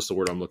what's the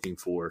word I'm looking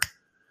for?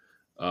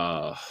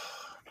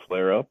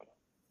 Flare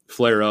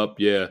up.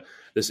 Yeah.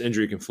 This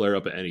injury can flare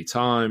up at any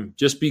time.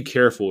 Just be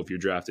careful if you're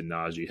drafting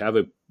Najee. Have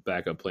a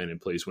backup plan in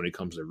place when it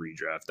comes to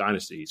redraft.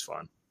 Dynasty, he's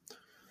fine.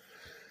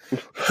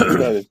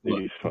 Dynasty,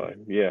 he's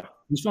fine. Yeah.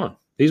 He's fine.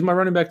 He's my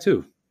running back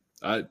too.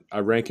 I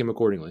rank him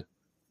accordingly.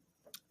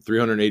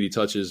 380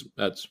 touches,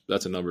 that's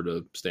a number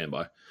to stand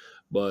by.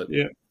 But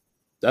yeah.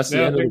 that's the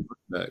end of the running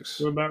backs.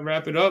 We're about to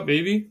wrap it up,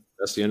 baby.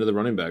 That's the end of the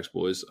running backs,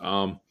 boys.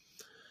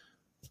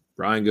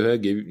 Brian, go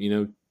ahead.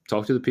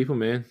 Talk to the people,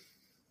 man.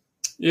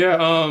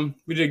 Yeah,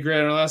 we did great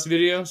on our last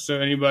video. So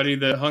anybody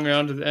that hung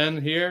around to the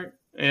end here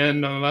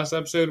and on the last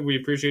episode, we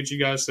appreciate you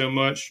guys so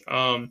much.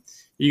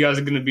 You guys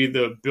are going to be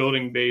the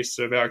building base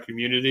of our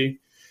community.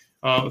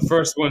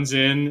 First one's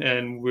in,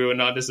 and we will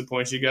not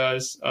disappoint you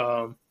guys.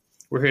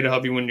 We're here to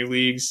help you win your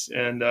leagues,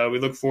 and we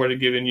look forward to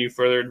giving you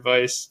further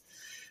advice.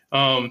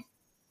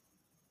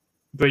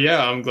 But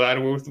yeah, I'm glad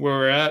we're where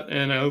we're at,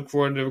 and I look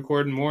forward to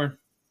recording more.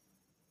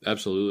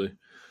 Absolutely.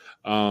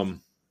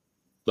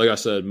 Like I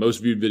said,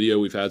 most viewed video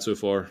we've had so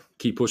far.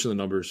 Keep pushing the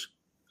numbers.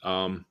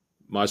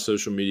 My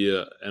social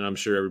media, and I'm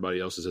sure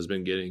everybody else's, has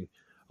been getting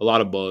a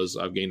lot of buzz.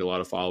 I've gained a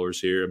lot of followers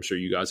here. I'm sure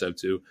you guys have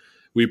too.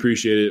 We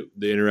appreciate it,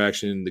 the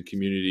interaction, the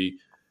community.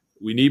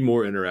 We need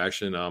more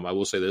interaction. I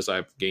will say this,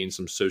 I've gained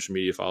some social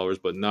media followers,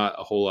 but not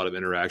a whole lot of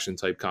interaction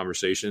type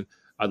conversation.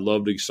 I'd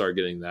love to start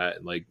getting that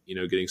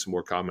and getting some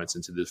more comments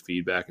into this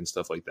feedback and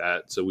stuff like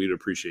that. So we'd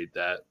appreciate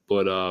that.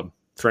 But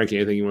Frankie,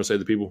 anything you want to say to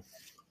the people?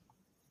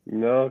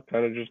 No,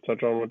 kind of just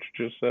touch on what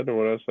you just said and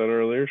what I said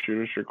earlier.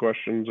 Shoot us your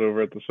questions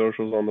over at the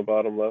socials on the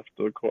bottom left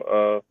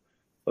of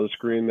the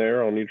screen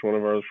there on each one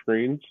of our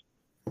screens.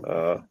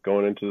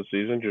 Going into the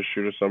season, just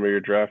shoot us some of your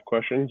draft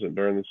questions, and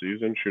during the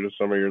season, shoot us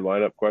some of your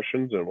lineup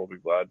questions, and we'll be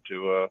glad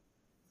to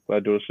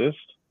assist.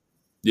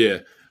 Yeah.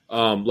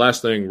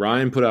 Last thing,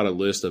 Ryan put out a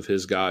list of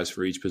his guys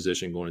for each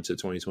position going into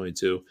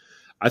 2022.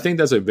 I think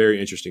that's a very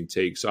interesting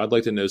take. So I'd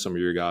like to know some of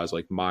your guys,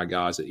 like my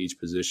guys at each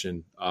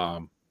position.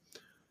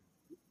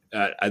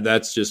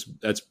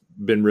 That's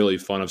been really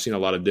fun. I've seen a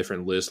lot of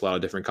different lists, a lot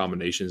of different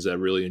combinations that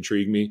really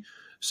intrigue me.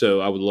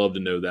 So I would love to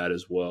know that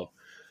as well.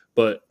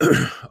 But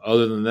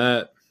other than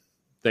that,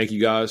 thank you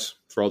guys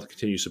for all the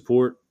continued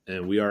support,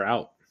 and we are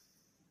out.